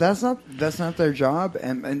 X-rays. That's not their job,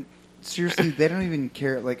 and seriously, they don't even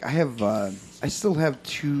care. Like I still have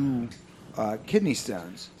 2 kidney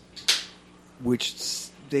stones, which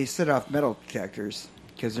they set off metal detectors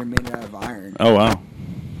because they're made out of iron. Oh, wow.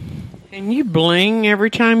 And you bling every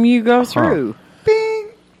time you go through. Bing.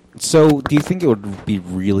 So, do you think it would be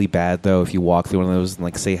really bad though if you walk through one of those and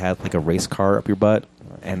like say had like a race car up your butt,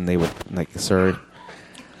 and they would like, sir,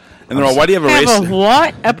 And they're all, why do you have a race? Have a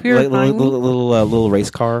what up your like, hind- little race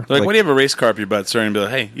car? They're like, why do you have a race car up your butt, sir? And be like,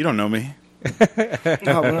 hey, you don't know me.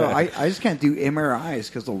 No, I just can't do MRIs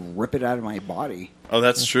because they'll rip it out of my body. Oh,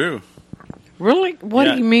 that's true. Really? What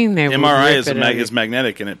Yeah. do you mean they would MRI rip is it out of is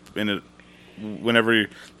magnetic, and it whenever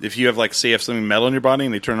if you have like say you have something metal in your body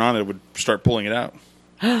and they turn it on, it would start pulling it out.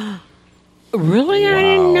 Really? I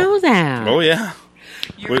didn't know that. Oh yeah,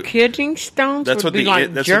 Your Wait, kidney stones that's would what be the-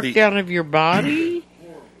 like that's what jerked the- out of your body?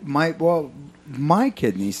 My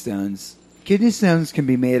kidney stones. Kidney stones can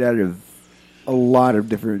be made out of a lot of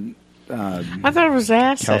different. I thought it was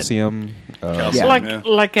acid. Calcium. Calcium. Yeah.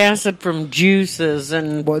 Like acid from juices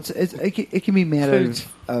and Well, it can be made Foods.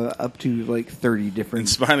 out of up to like 30 in different.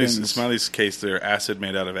 Smiley's things. case, they're acid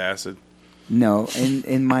made out of acid. No,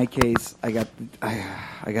 in my case, I got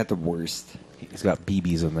the worst. He's got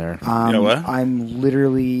BBs in there. You know what? I'm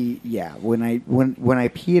literally when I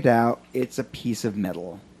pee it out, it's a piece of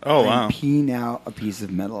metal. Oh, I'm wow. peeing out a piece of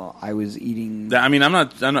metal. I was eating. I mean, I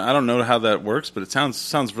don't know how that works, but it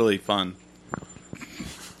sounds really fun.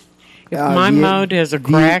 if my the- mode has a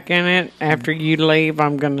crack in it, after you leave,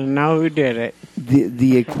 I'm going to know who did it.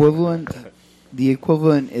 The equivalent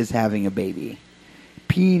is having a baby.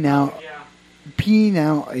 Peeing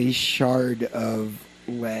out a shard of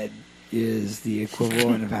lead is the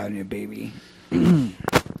equivalent of having a baby.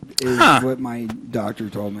 Is Huh. what my doctor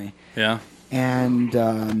told me. Yeah.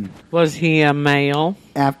 And Was he a male?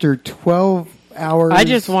 after 12 hours, I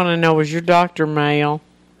just want to know, was your doctor male?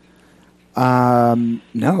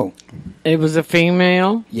 no, It was a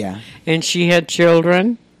female, yeah, and she had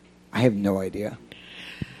children? I have no idea.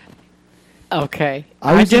 Okay.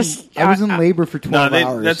 I was in labor for 12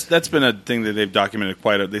 hours. that's been a thing that they've documented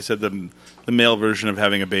quite. They said the male version of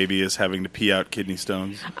having a baby is having to pee out kidney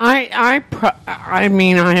stones. I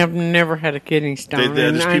mean, I have never had a kidney stone,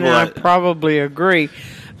 there's and people I that- probably agree.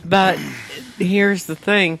 But here's the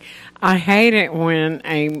thing: I hate it when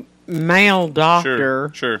a male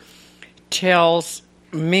doctor Sure. tells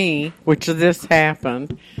me, which this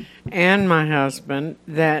happened, and my husband,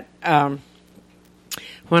 that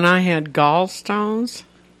when I had gallstones,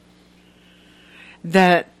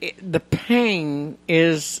 that the pain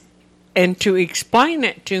is, and to explain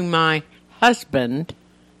it to my husband,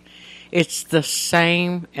 it's the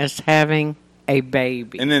same as having a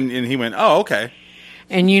baby. And he went, oh, okay.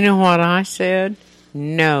 And you know what I said?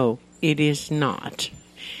 No, it is not.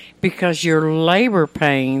 Because your labor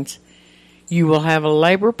pains, you will have a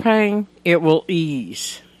labor pain, it will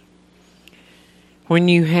ease. When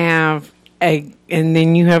you have and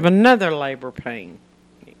then you have another labor pain,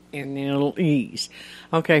 and then it'll ease.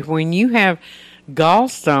 Okay, when you have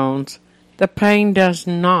gallstones, the pain does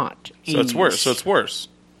not ease. So it's worse.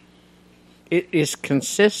 It is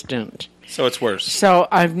consistent. So it's worse. So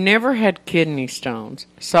I've never had kidney stones.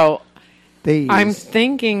 So I'm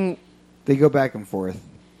thinking, they go back and forth.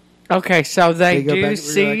 okay, so they go do back,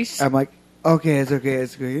 cease. I'm like, okay, it's okay,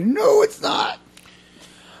 it's okay. No, it's not.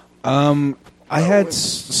 I had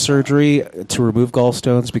surgery to remove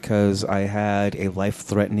gallstones because I had a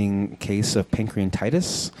life-threatening case of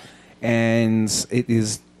pancreatitis, and it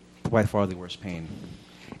is by far the worst pain.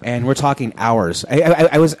 And we're talking hours.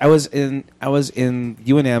 I was in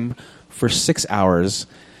UNM for 6 hours.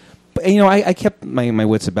 But, I kept my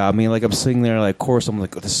wits about me. Like, I'm sitting there, like, of course, I'm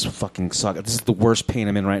like, oh, this is fucking suck. This is the worst pain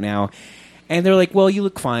I'm in right now. And they're like, well, you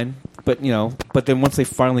look fine. But, but then once they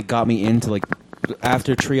finally got me into, like,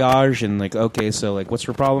 after triage and, like, okay, so, like, what's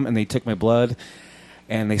your problem? And they took my blood.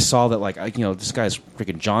 And they saw that, like, this guy's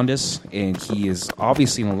freaking jaundice, and he is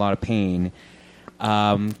obviously in a lot of pain.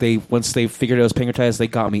 Once they figured it was pancreatitis, they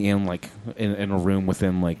got me in, like, in a room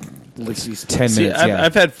within, like 10 minutes. See,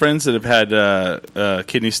 I've had friends that have had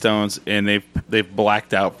kidney stones, and they've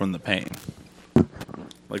blacked out from the pain.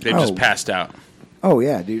 Like, they've just passed out. Oh,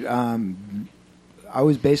 yeah, dude.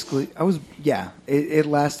 It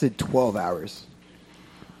lasted 12 hours.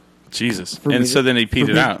 Jesus. And so then he peed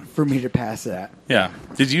it out. For me to pass that. Yeah.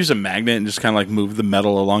 Did you use a magnet and just kind of like move the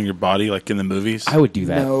metal along your body like in the movies? I would do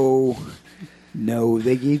that. No.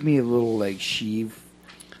 They gave me a little like sheave.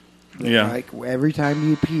 Yeah. Like every time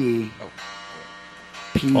you pee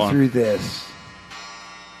through this.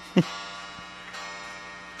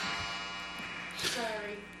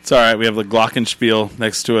 It's all right. We have the Glockenspiel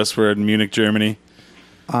next to us. We're in Munich, Germany.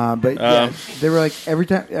 They were like every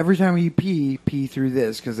time you pee through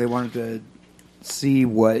this because they wanted to see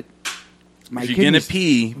what my if you're gonna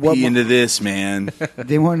pee into this, man.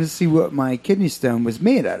 They wanted to see what my kidney stone was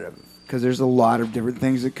made out of because there's a lot of different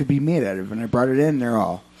things it could be made out of, and I brought it in. They're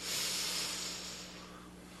all,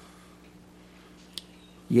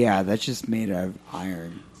 yeah, that's just made out of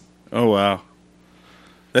iron. Oh wow,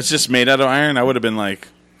 that's just made out of iron. I would have been like,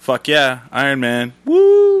 fuck yeah, Iron Man,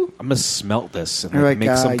 woo. I'm gonna smelt this and like,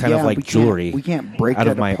 make some kind of like jewelry. We can't break out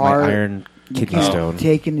that of my apart. iron kidney you stone. can't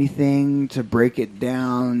take anything to break it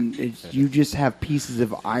down. You just have pieces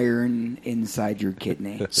of iron inside your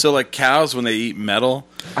kidney. So like cows when they eat metal,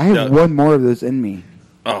 I have one more of those in me.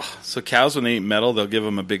 Oh, so cows when they eat metal, they'll give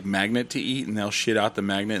them a big magnet to eat, and they'll shit out the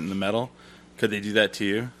magnet in the metal. Could they do that to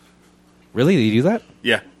you? Really? Did you do that?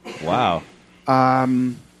 Yeah. Wow.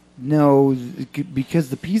 No,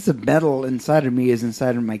 because the piece of metal inside of me is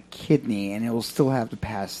inside of my kidney, and it will still have to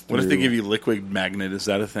pass through. What if they give you liquid magnet? Is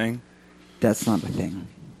that a thing? That's not a thing.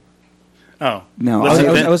 Oh. No.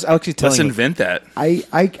 I was actually telling Let's you. invent that.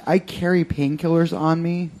 I carry painkillers on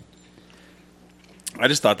me. I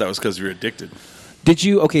just thought that was because you're addicted. Did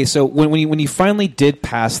you? Okay, so when you finally did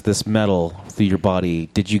pass this metal through your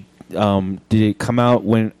body, did it come out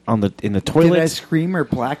in the toilet? Did I scream or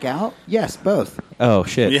black out? Yes, both. Oh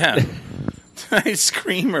shit! Yeah. Did I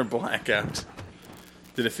scream or blackout?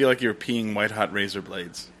 Did it feel like you were peeing white hot razor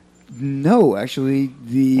blades? No, actually,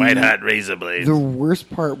 the White hot razor blades. The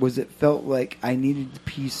worst part was it felt like I needed to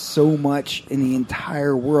pee so much in the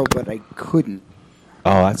entire world, but I couldn't.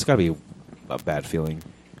 Oh, that's got to be a bad feeling.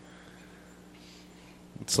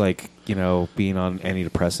 It's like, being on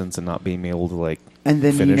antidepressants and not being able to like. And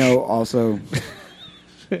then finish. Also,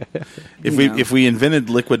 if we invented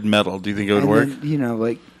liquid metal, do you think it would work? Then,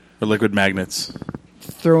 like or liquid magnets?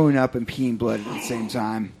 Throwing up and peeing blood at the same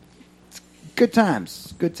time. It's good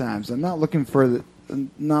times. Good times. I'm not looking forward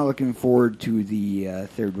to the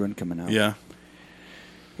third one coming out. Yeah.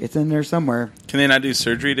 It's in there somewhere. Can they not do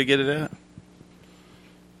surgery to get it out?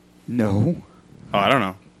 No. Oh, I don't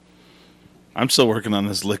know. I'm still working on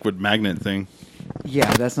this liquid magnet thing.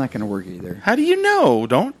 Yeah, that's not going to work either. How do you know?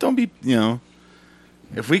 Don't be,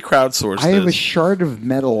 if we crowdsource I have a this. shard of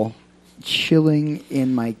metal chilling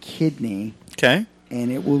in my kidney. Okay.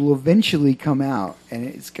 And it will eventually come out, and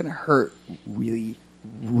it's going to hurt really,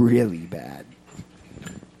 really bad.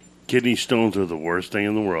 Kidney stones are the worst thing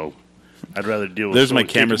in the world. I'd rather deal with There's my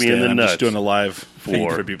someone camera kicking me in stand. the I'm nuts. just doing a live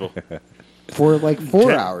feed for people. For like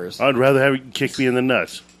 4 hours. I'd rather have you kick me in the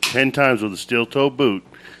nuts 10 times with a steel toe boot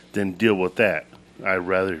than deal with that. I'd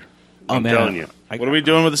rather. I'm telling you. What are we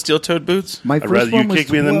doing with the steel-toed boots? My I'd first rather one you was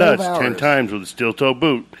kick me in the 12 nuts hours. 10 times with a steel toe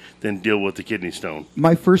boot than deal with the kidney stone.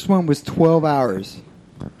 My first one was 12 hours.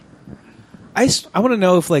 I want to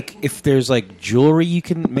know if there's like jewelry you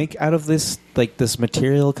can make out of this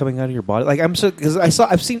material coming out of your body. Like because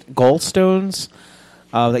I've seen gallstones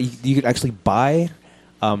that you could actually buy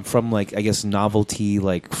from like I guess novelty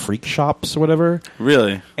like freak shops or whatever.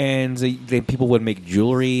 Really? And they people would make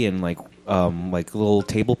jewelry and like little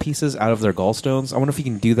table pieces out of their gallstones. I wonder if you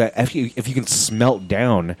can do that if you can smelt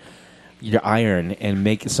down your iron and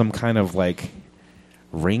make some kind of like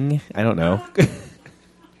ring. I don't know.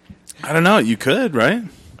 I don't know. You could, right?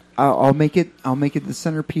 I'll make it the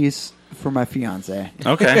centerpiece for my fiance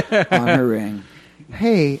Okay. on her ring.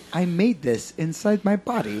 Hey, I made this inside my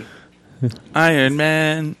body. Iron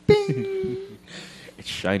Man. It's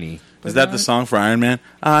shiny. Is that the song for Iron Man?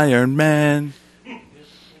 Iron Man.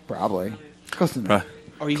 Probably. Close enough.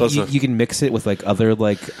 Or Close enough. you can mix it with like other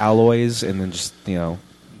like alloys and then just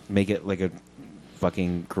make it like a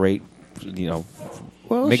fucking great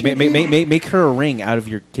Well, make her a ring out of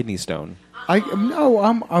your kidney stone.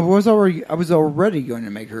 I was already going to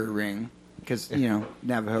make her a ring because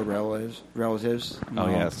Navajo relatives. Oh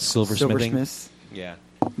yeah, silversmithing. Silversmiths. Yeah.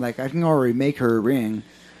 Like I can already make her a ring,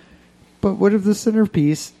 but what if the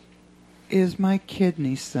centerpiece is my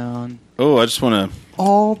kidney stone? Oh, I just want to.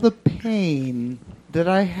 All the pain that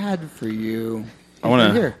I had for you. I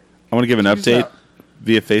want to give an Choose update up.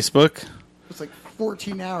 via Facebook. It's like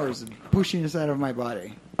 14 hours of pushing this out of my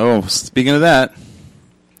body. Oh, speaking of that,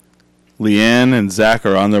 Leanne and Zach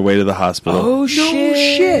are on their way to the hospital. Oh No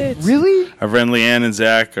shit! Really? Our friend Leanne and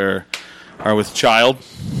Zach are with child,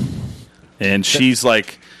 and she's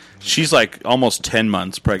like almost 10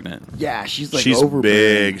 months pregnant. Yeah, she's like She's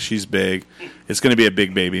overbearing. big. She's big. It's going to be a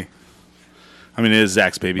big baby. I mean, it is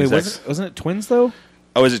Zach's baby. Wait, Zach's- wasn't it twins though?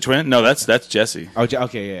 Oh, is it twin? No, that's Jesse. Oh,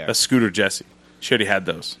 okay, yeah. That's Scooter Jesse. She already had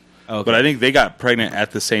those. Okay. But I think they got pregnant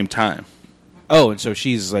at the same time. Oh, and so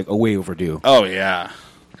she's like way overdue. Oh, yeah.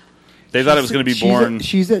 They thought it was going to be born.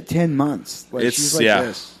 She's at 10 months. Like, It's- she's like yeah.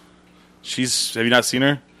 this. Have you not seen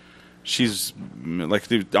her? She's like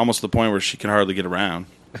almost to the point where she can hardly get around.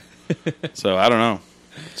 So I don't know.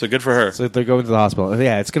 So good for her. So they're going to the hospital.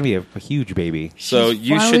 Yeah, it's going to be a huge baby. So She's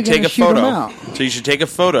you finally should take gonna a shoot 'em photo. out. So you should take a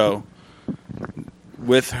photo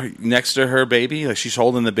with her next to her baby, like she's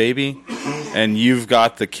holding the baby, and you've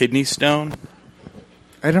got the kidney stone.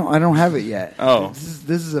 I don't have it yet. Oh. This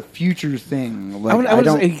is a future thing. Like, I would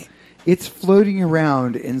don't. say- It's floating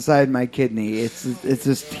around inside my kidney. It's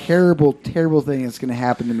this terrible, terrible thing that's going to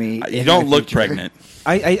happen to me. You in don't my look future. pregnant.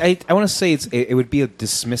 I want to say it would be a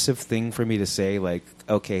dismissive thing for me to say, like,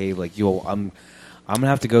 okay, like I'm gonna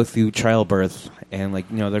have to go through childbirth, and like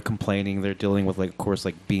they're complaining, they're dealing with like, of course,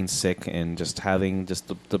 like being sick and just having just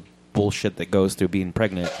the bullshit that goes through being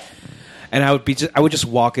pregnant. And I would just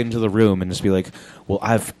walk into the room and just be like, well,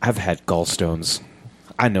 I've had gallstones,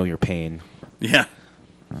 I know your pain. Yeah.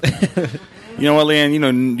 You know what,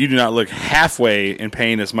 Leanne? You do not look halfway in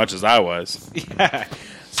pain as much as I was.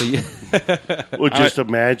 So you, Well, just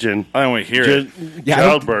imagine I don't want to hear it. yeah,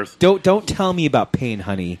 childbirth. Don't tell me about pain,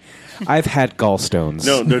 honey. I've had gallstones.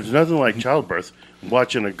 No, there's nothing like childbirth.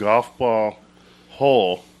 Watching a golf ball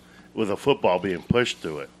hole with a football being pushed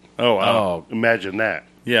through it. Oh, wow. Oh, Imagine that.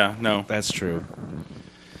 Yeah, no. that's true.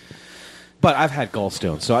 But I've had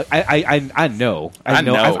gallstones, so I know. I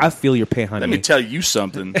know. I feel your pain, honey. Let me tell you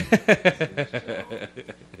something.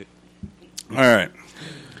 All right.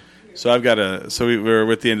 So I've got so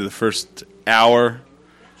we're at the end of the first hour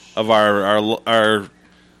of our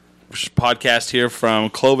podcast here from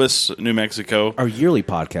Clovis, New Mexico. Our yearly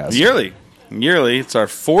podcast. Yearly. It's our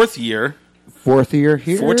fourth year. Fourth year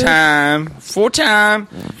here. Four time. Four.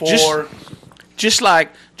 Just like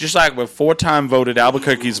we're 4-time voted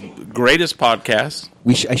Albuquerque's greatest podcast.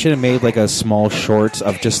 I should have made like a small short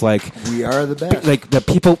of just like We are the best. like the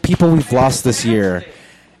people we've lost this year,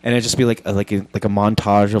 and it'd just be like a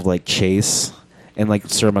montage of like Chase and like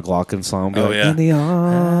Sarah McLachlan song. Be Oh, like, yeah. In the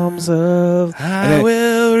arms of I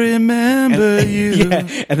will remember you.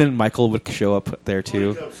 yeah, and then Michael would show up there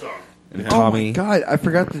too. And oh Tommy. my god! I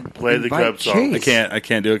forgot to Play the invite Cubs song. Chase. I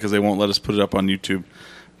can't do it because they won't let us put it up on YouTube.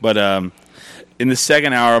 But in the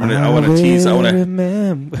second hour, I want to tease. I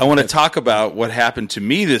want to talk about what happened to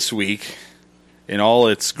me this week in all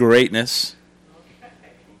its greatness,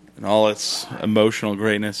 in all its emotional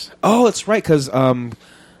greatness. Oh, that's right, because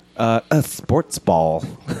a sports ball.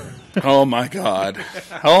 Oh my god!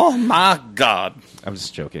 Oh my god! I'm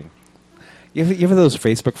just joking. You ever those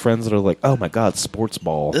Facebook friends that are like, "Oh my god, sports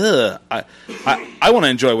ball"? Ugh. I want to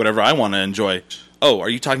enjoy whatever I want to enjoy. Oh, are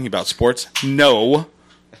you talking about sports? No.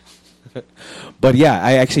 But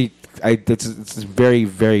yeah, it's very,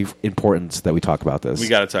 very important that we talk about this. We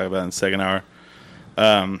got to talk about it in the second hour.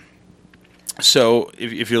 So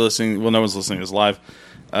if you're listening, well, no one's listening to this live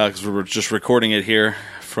because we're just recording it here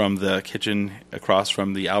from the kitchen across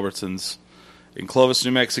from the Albertsons in Clovis,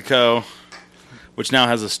 New Mexico, which now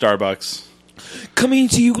has a Starbucks. Coming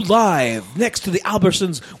to you live next to the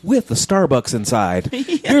Albertsons with the Starbucks inside.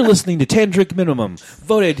 You're listening to 10 Drink Minimum,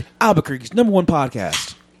 voted Albuquerque's #1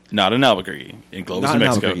 podcast. Not in Albuquerque, in Clovis, Not New in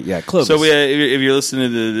Mexico. Albuquerque, yeah, Clovis. So if you're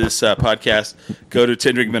listening to this podcast, go to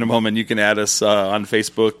 10 Drink Minimum and you can add us on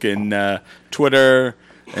Facebook and Twitter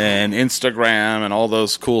and Instagram and all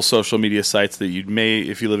those cool social media sites that you may,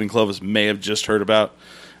 if you live in Clovis, may have just heard about.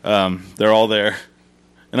 They're all there.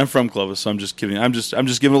 And I'm from Clovis, so I'm just giving a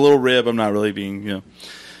little rib. I'm not really being,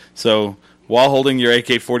 So while holding your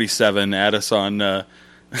AK-47, add us on on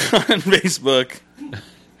Facebook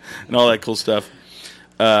and all that cool stuff.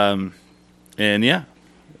 I want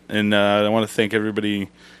to thank everybody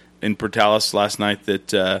in Portales last night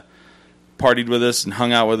that partied with us and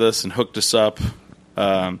hung out with us and hooked us up.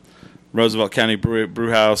 Roosevelt County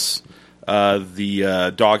Brew House,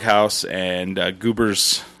 the Dog House, and Goober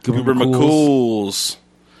McCool's.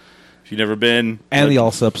 If you've never been. And the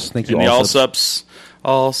Allsups. Thank you, and the Allsups.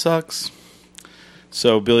 All sucks.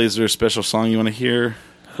 So, Billy, is there a special song you want to hear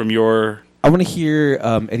from your... I want to hear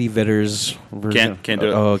Eddie Vedder's version. Can't do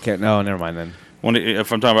it. Oh, can't. No, never mind then.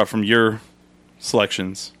 If I'm talking about from your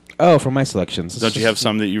selections. Oh, from my selections. Don't you have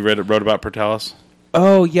some that you wrote about Portales?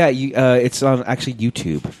 Oh, yeah. It's on actually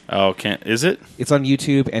YouTube. Oh, is it? It's on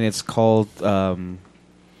YouTube, and it's called the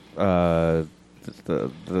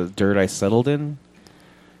Dirt I Settled In.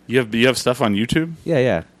 You have stuff on YouTube?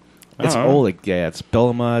 Yeah. It's old. It's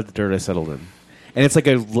Belma, The Dirt I Settled In. And it's like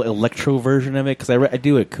an electro version of it, because I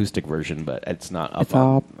do an acoustic version, but it's not up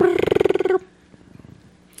on. The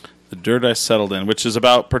Dirt I Settled In, which is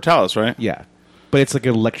about Portales, right? Yeah. But it's like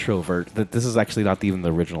an electro version. This is actually not even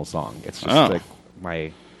the original song. It's just like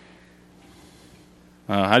my...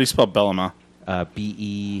 how do you spell Bellema?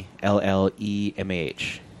 Bellemah.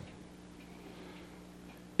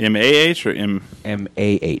 M-A-H or M?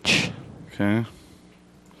 M-A-H. Okay.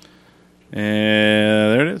 And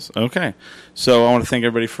there it is. Okay. So I want to thank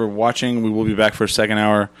everybody for watching. We will be back for a second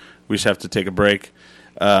hour. We just have to take a break.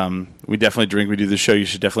 We definitely drink. We do this show. You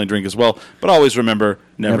should definitely drink as well. But always remember,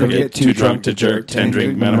 never get too drunk to jerk.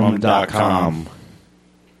 10drinkminimum.com.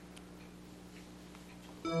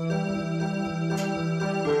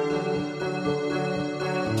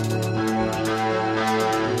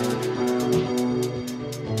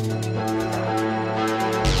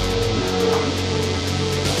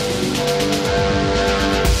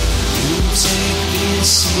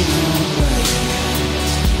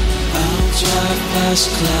 Past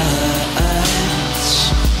clouds,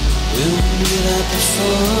 we'll meet up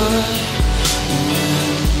before and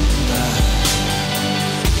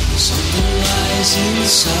something lies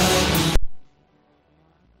inside me.